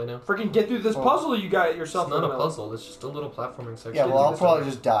continue to play now. Freaking get through this Well, puzzle you got It's yourself. not in the a middle. puzzle. It's just a little platforming section. Yeah, well, I'll this probably one.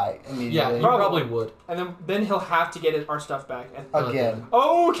 just die immediately. Yeah, you probably would. And then he'll have to get our stuff back. And Again.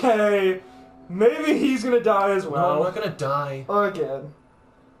 okay, maybe he's gonna die as No, I'm well. not gonna die. Again.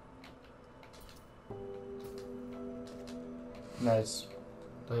 Nice.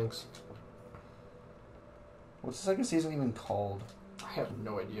 Thanks. What's the second season even called? I have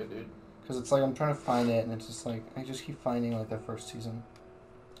no idea, dude. Because it's like I'm trying to find it, and it's just like I just keep finding like the first season.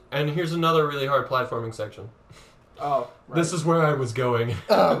 And here's another really hard platforming section. Oh, right. This is where I was going.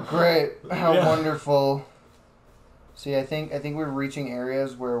 Oh, great! How Yeah. wonderful. See, I think we're reaching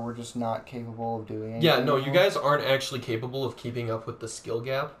areas where we're just not capable of doing anything. Yeah, no, you anymore. guys aren't actually capable of keeping up with the skill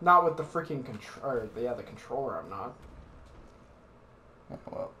gap. Not with the freaking the controller. I'm not. Yeah,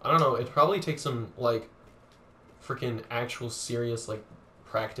 well, I don't know. It probably takes some like freaking actual serious like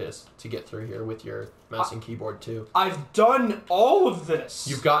practice to get through here with your mouse and keyboard too. I've done all of this.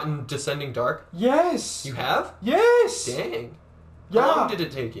 You've gotten Descending Dark? Yes. You have? Yes. Dang. Yeah. How long did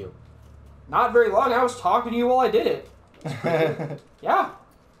it take you? Not very long. I was talking to you while I did it. Yeah.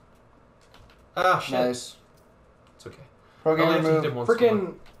 Ah, shit. Nice. It's okay. Pro Only gamer have to hit move. him once more.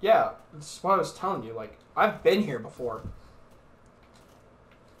 Freaking yeah. That's what I was telling you. Like I've been here before.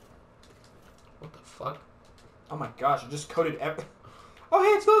 What the fuck? Oh my gosh! I just coded. Oh hey,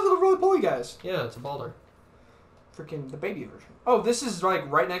 it's those little roly poly guys. Yeah, it's a Balder. Freaking the baby version. Oh, this is like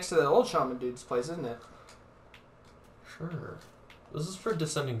right next to the old shaman dude's place, isn't it? Sure. This is for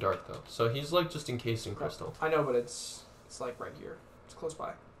Descending Dark though, so he's like just encased in crystal. I know, but it's like right here. It's close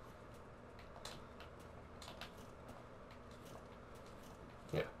by.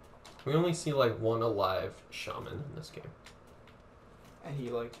 We only see like one alive shaman in this game. And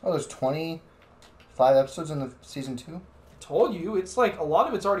he like Oh, there's 25 episodes in the season 2? told you, it's like a lot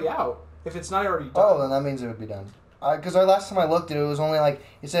of it's already out. If it's not already done. Oh, then that means it would be done. Because our last time I looked at it, it was only like,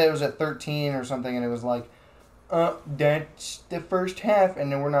 it said it was at 13 or something, and it was like, that's the first half,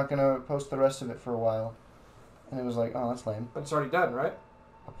 and then we're not going to post the rest of it for a while. And it was like, oh, that's lame. But it's already done, right?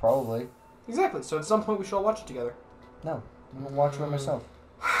 Probably. Exactly. So at some point we should all watch it together. No. I'm going to watch it by myself.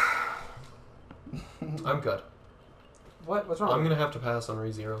 I'm good. What's wrong? I'm gonna have to pass on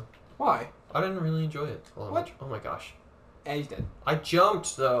ReZero. Why? I didn't really enjoy it all that What? much. Oh my gosh. And he's dead. I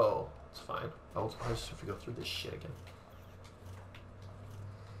jumped though. It's fine. I just have to go through this shit again.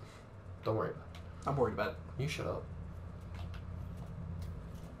 Don't worry about I'm worried about it. it. You shut up.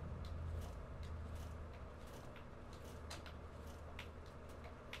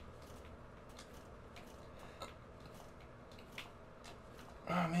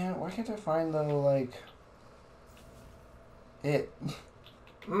 Oh, man, why can't I find the, like... It.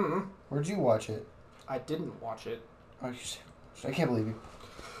 Mm. Where'd you watch it? I didn't watch it. Oh, I can't believe you.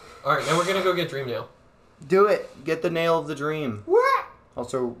 Alright, now we're gonna go get Dreamnail. Do it. Get the nail of the dream. What?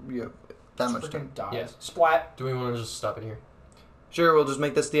 Also, you have that much time. Freaking dies. Yes. Splat. Do we want to just stop it here? Sure, we'll just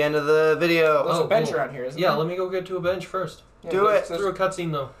make this the end of the video. There's Oh, a bench cool. around here, isn't Yeah, there? let me go get to a bench first. Yeah, Do there's- it. Through a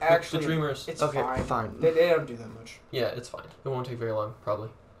cutscene though. With Actually, the Dreamers. It's Okay, fine. fine. They don't do that much. Yeah, it's fine. It won't take very long, probably.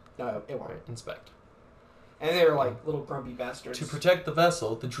 No, it won't. Alright, inspect. And they're like little grumpy bastards. To protect the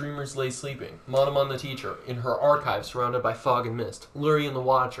vessel, the Dreamers lay sleeping. Monomon the teacher, in her archive surrounded by fog and mist. Lurien the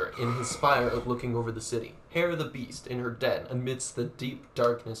watcher, in his spire looking over the city. Hera the beast, in her den, amidst the deep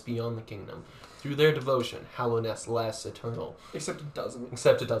darkness beyond the kingdom. Through their devotion, Hallownest lasts eternal. Except it doesn't.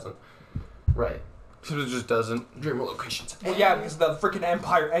 Except it doesn't. Right. So it just doesn't. Dreamer locations. Well, yeah, because the freaking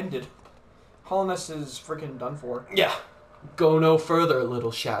empire ended. Hollowness is freaking done for. Yeah. Go no further,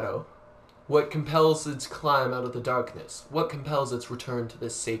 little shadow. What compels its climb out of the darkness? What compels its return to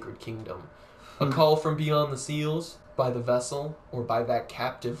this sacred kingdom? A call from beyond the seals? By the vessel? Or by that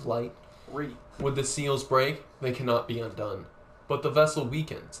captive light? Would the seals break? They cannot be undone. But the vessel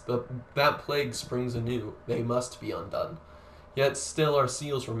weakens. That plague springs anew. They must be undone. Yet still our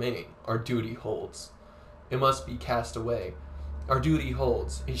seals remain. Our duty holds. It must be cast away. Our duty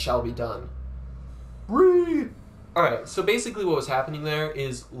holds. It shall be done. Alright, so basically what was happening there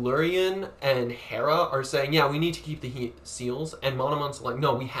is Lurien and Hera are saying, yeah, we need to keep the seals, and Monomon's like,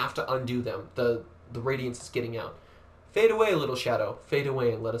 no, we have to undo them. The radiance is getting out. Fade away, little shadow. Fade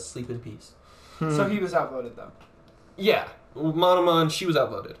away and let us sleep in peace. So he was outvoted, though. Yeah, Monomon, she was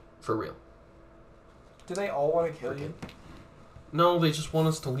outvoted. For real. Do they all want to kill you? No, they just want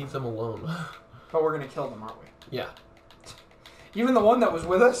us to leave them alone. But we're going to kill them, aren't we? Yeah. Even the one that was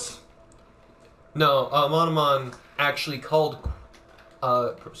with us? No, Monomon actually called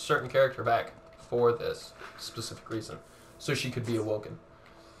a certain character back for this specific reason. So she could be awoken.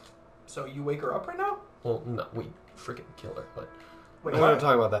 So you wake her up right now? Well, no, we freaking kill her, but... Wait, We're what? going to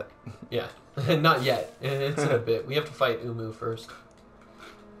talk about that. Yeah. Not yet. It's in a bit. We have to fight Umu first.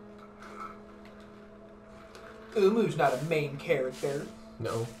 Umu's not a main character.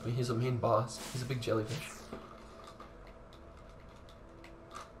 No, he's a main boss. He's a big jellyfish.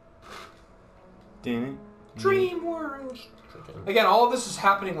 Damn it. Dream World. Freaking- Again, all of this is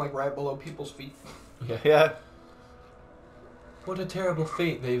happening like right below people's feet. Yeah. Yeah. What a terrible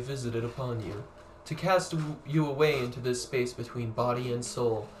fate they visited upon you. To cast you away into this space between body and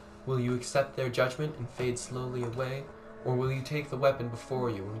soul, will you accept their judgment and fade slowly away? Or will you take the weapon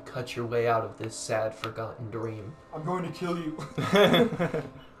before you and cut your way out of this sad, forgotten dream? I'm going to kill you.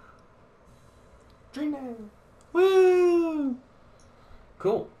 Dream Woo!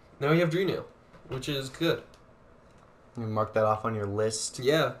 Cool. Now you have Dreamnail, which is good. You mark that off on your list.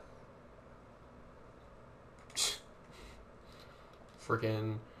 Yeah.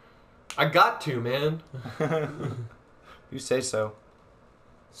 Freaking... I got to, man. You say so.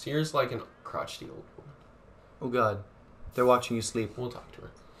 Sears like an crotchety old woman. Oh God, they're watching you sleep. We'll talk to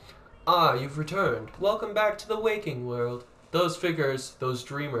her. Ah, you've returned. Welcome back to the waking world. Those figures, those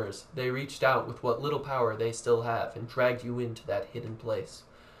dreamers, they reached out with what little power they still have and dragged you into that hidden place.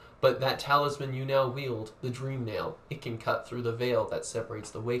 But that talisman you now wield, the Dream Nail, it can cut through the veil that separates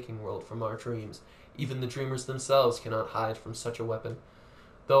the waking world from our dreams. Even the dreamers themselves cannot hide from such a weapon.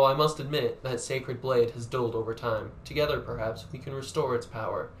 Though I must admit, that sacred blade has dulled over time. Together, perhaps, we can restore its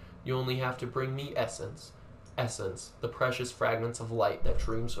power. You only have to bring me essence. Essence, the precious fragments of light that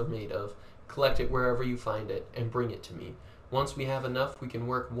dreams are made of. Collect it wherever you find it, and bring it to me. Once we have enough, we can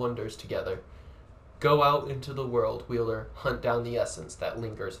work wonders together. Go out into the world, Wheeler. Hunt down the essence that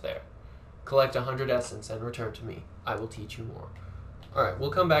lingers there. Collect 100 essence and return to me. I will teach you more. Alright, we'll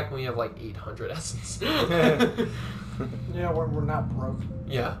come back when we have like 800 essence. Yeah, we're not broke.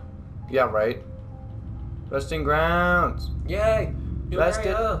 Yeah. Yeah, right. Resting grounds. Yay! Rest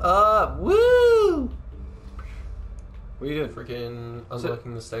it up. Woo! What are you doing? Freaking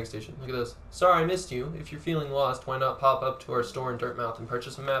unlocking the stag station. Look at this. Sorry I missed you. If you're feeling lost, why not pop up to our store in Dirtmouth and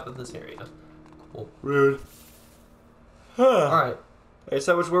purchase a map of this area? Cool. Rude. Alright. That's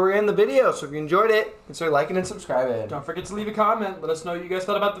so much where we're in the video. So if you enjoyed it, consider liking and subscribing. Don't forget to leave a comment. Let us know what you guys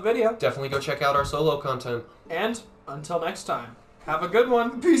thought about the video. Definitely go check out our solo content. And until next time, have a good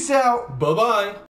one. Peace out. Bye-bye!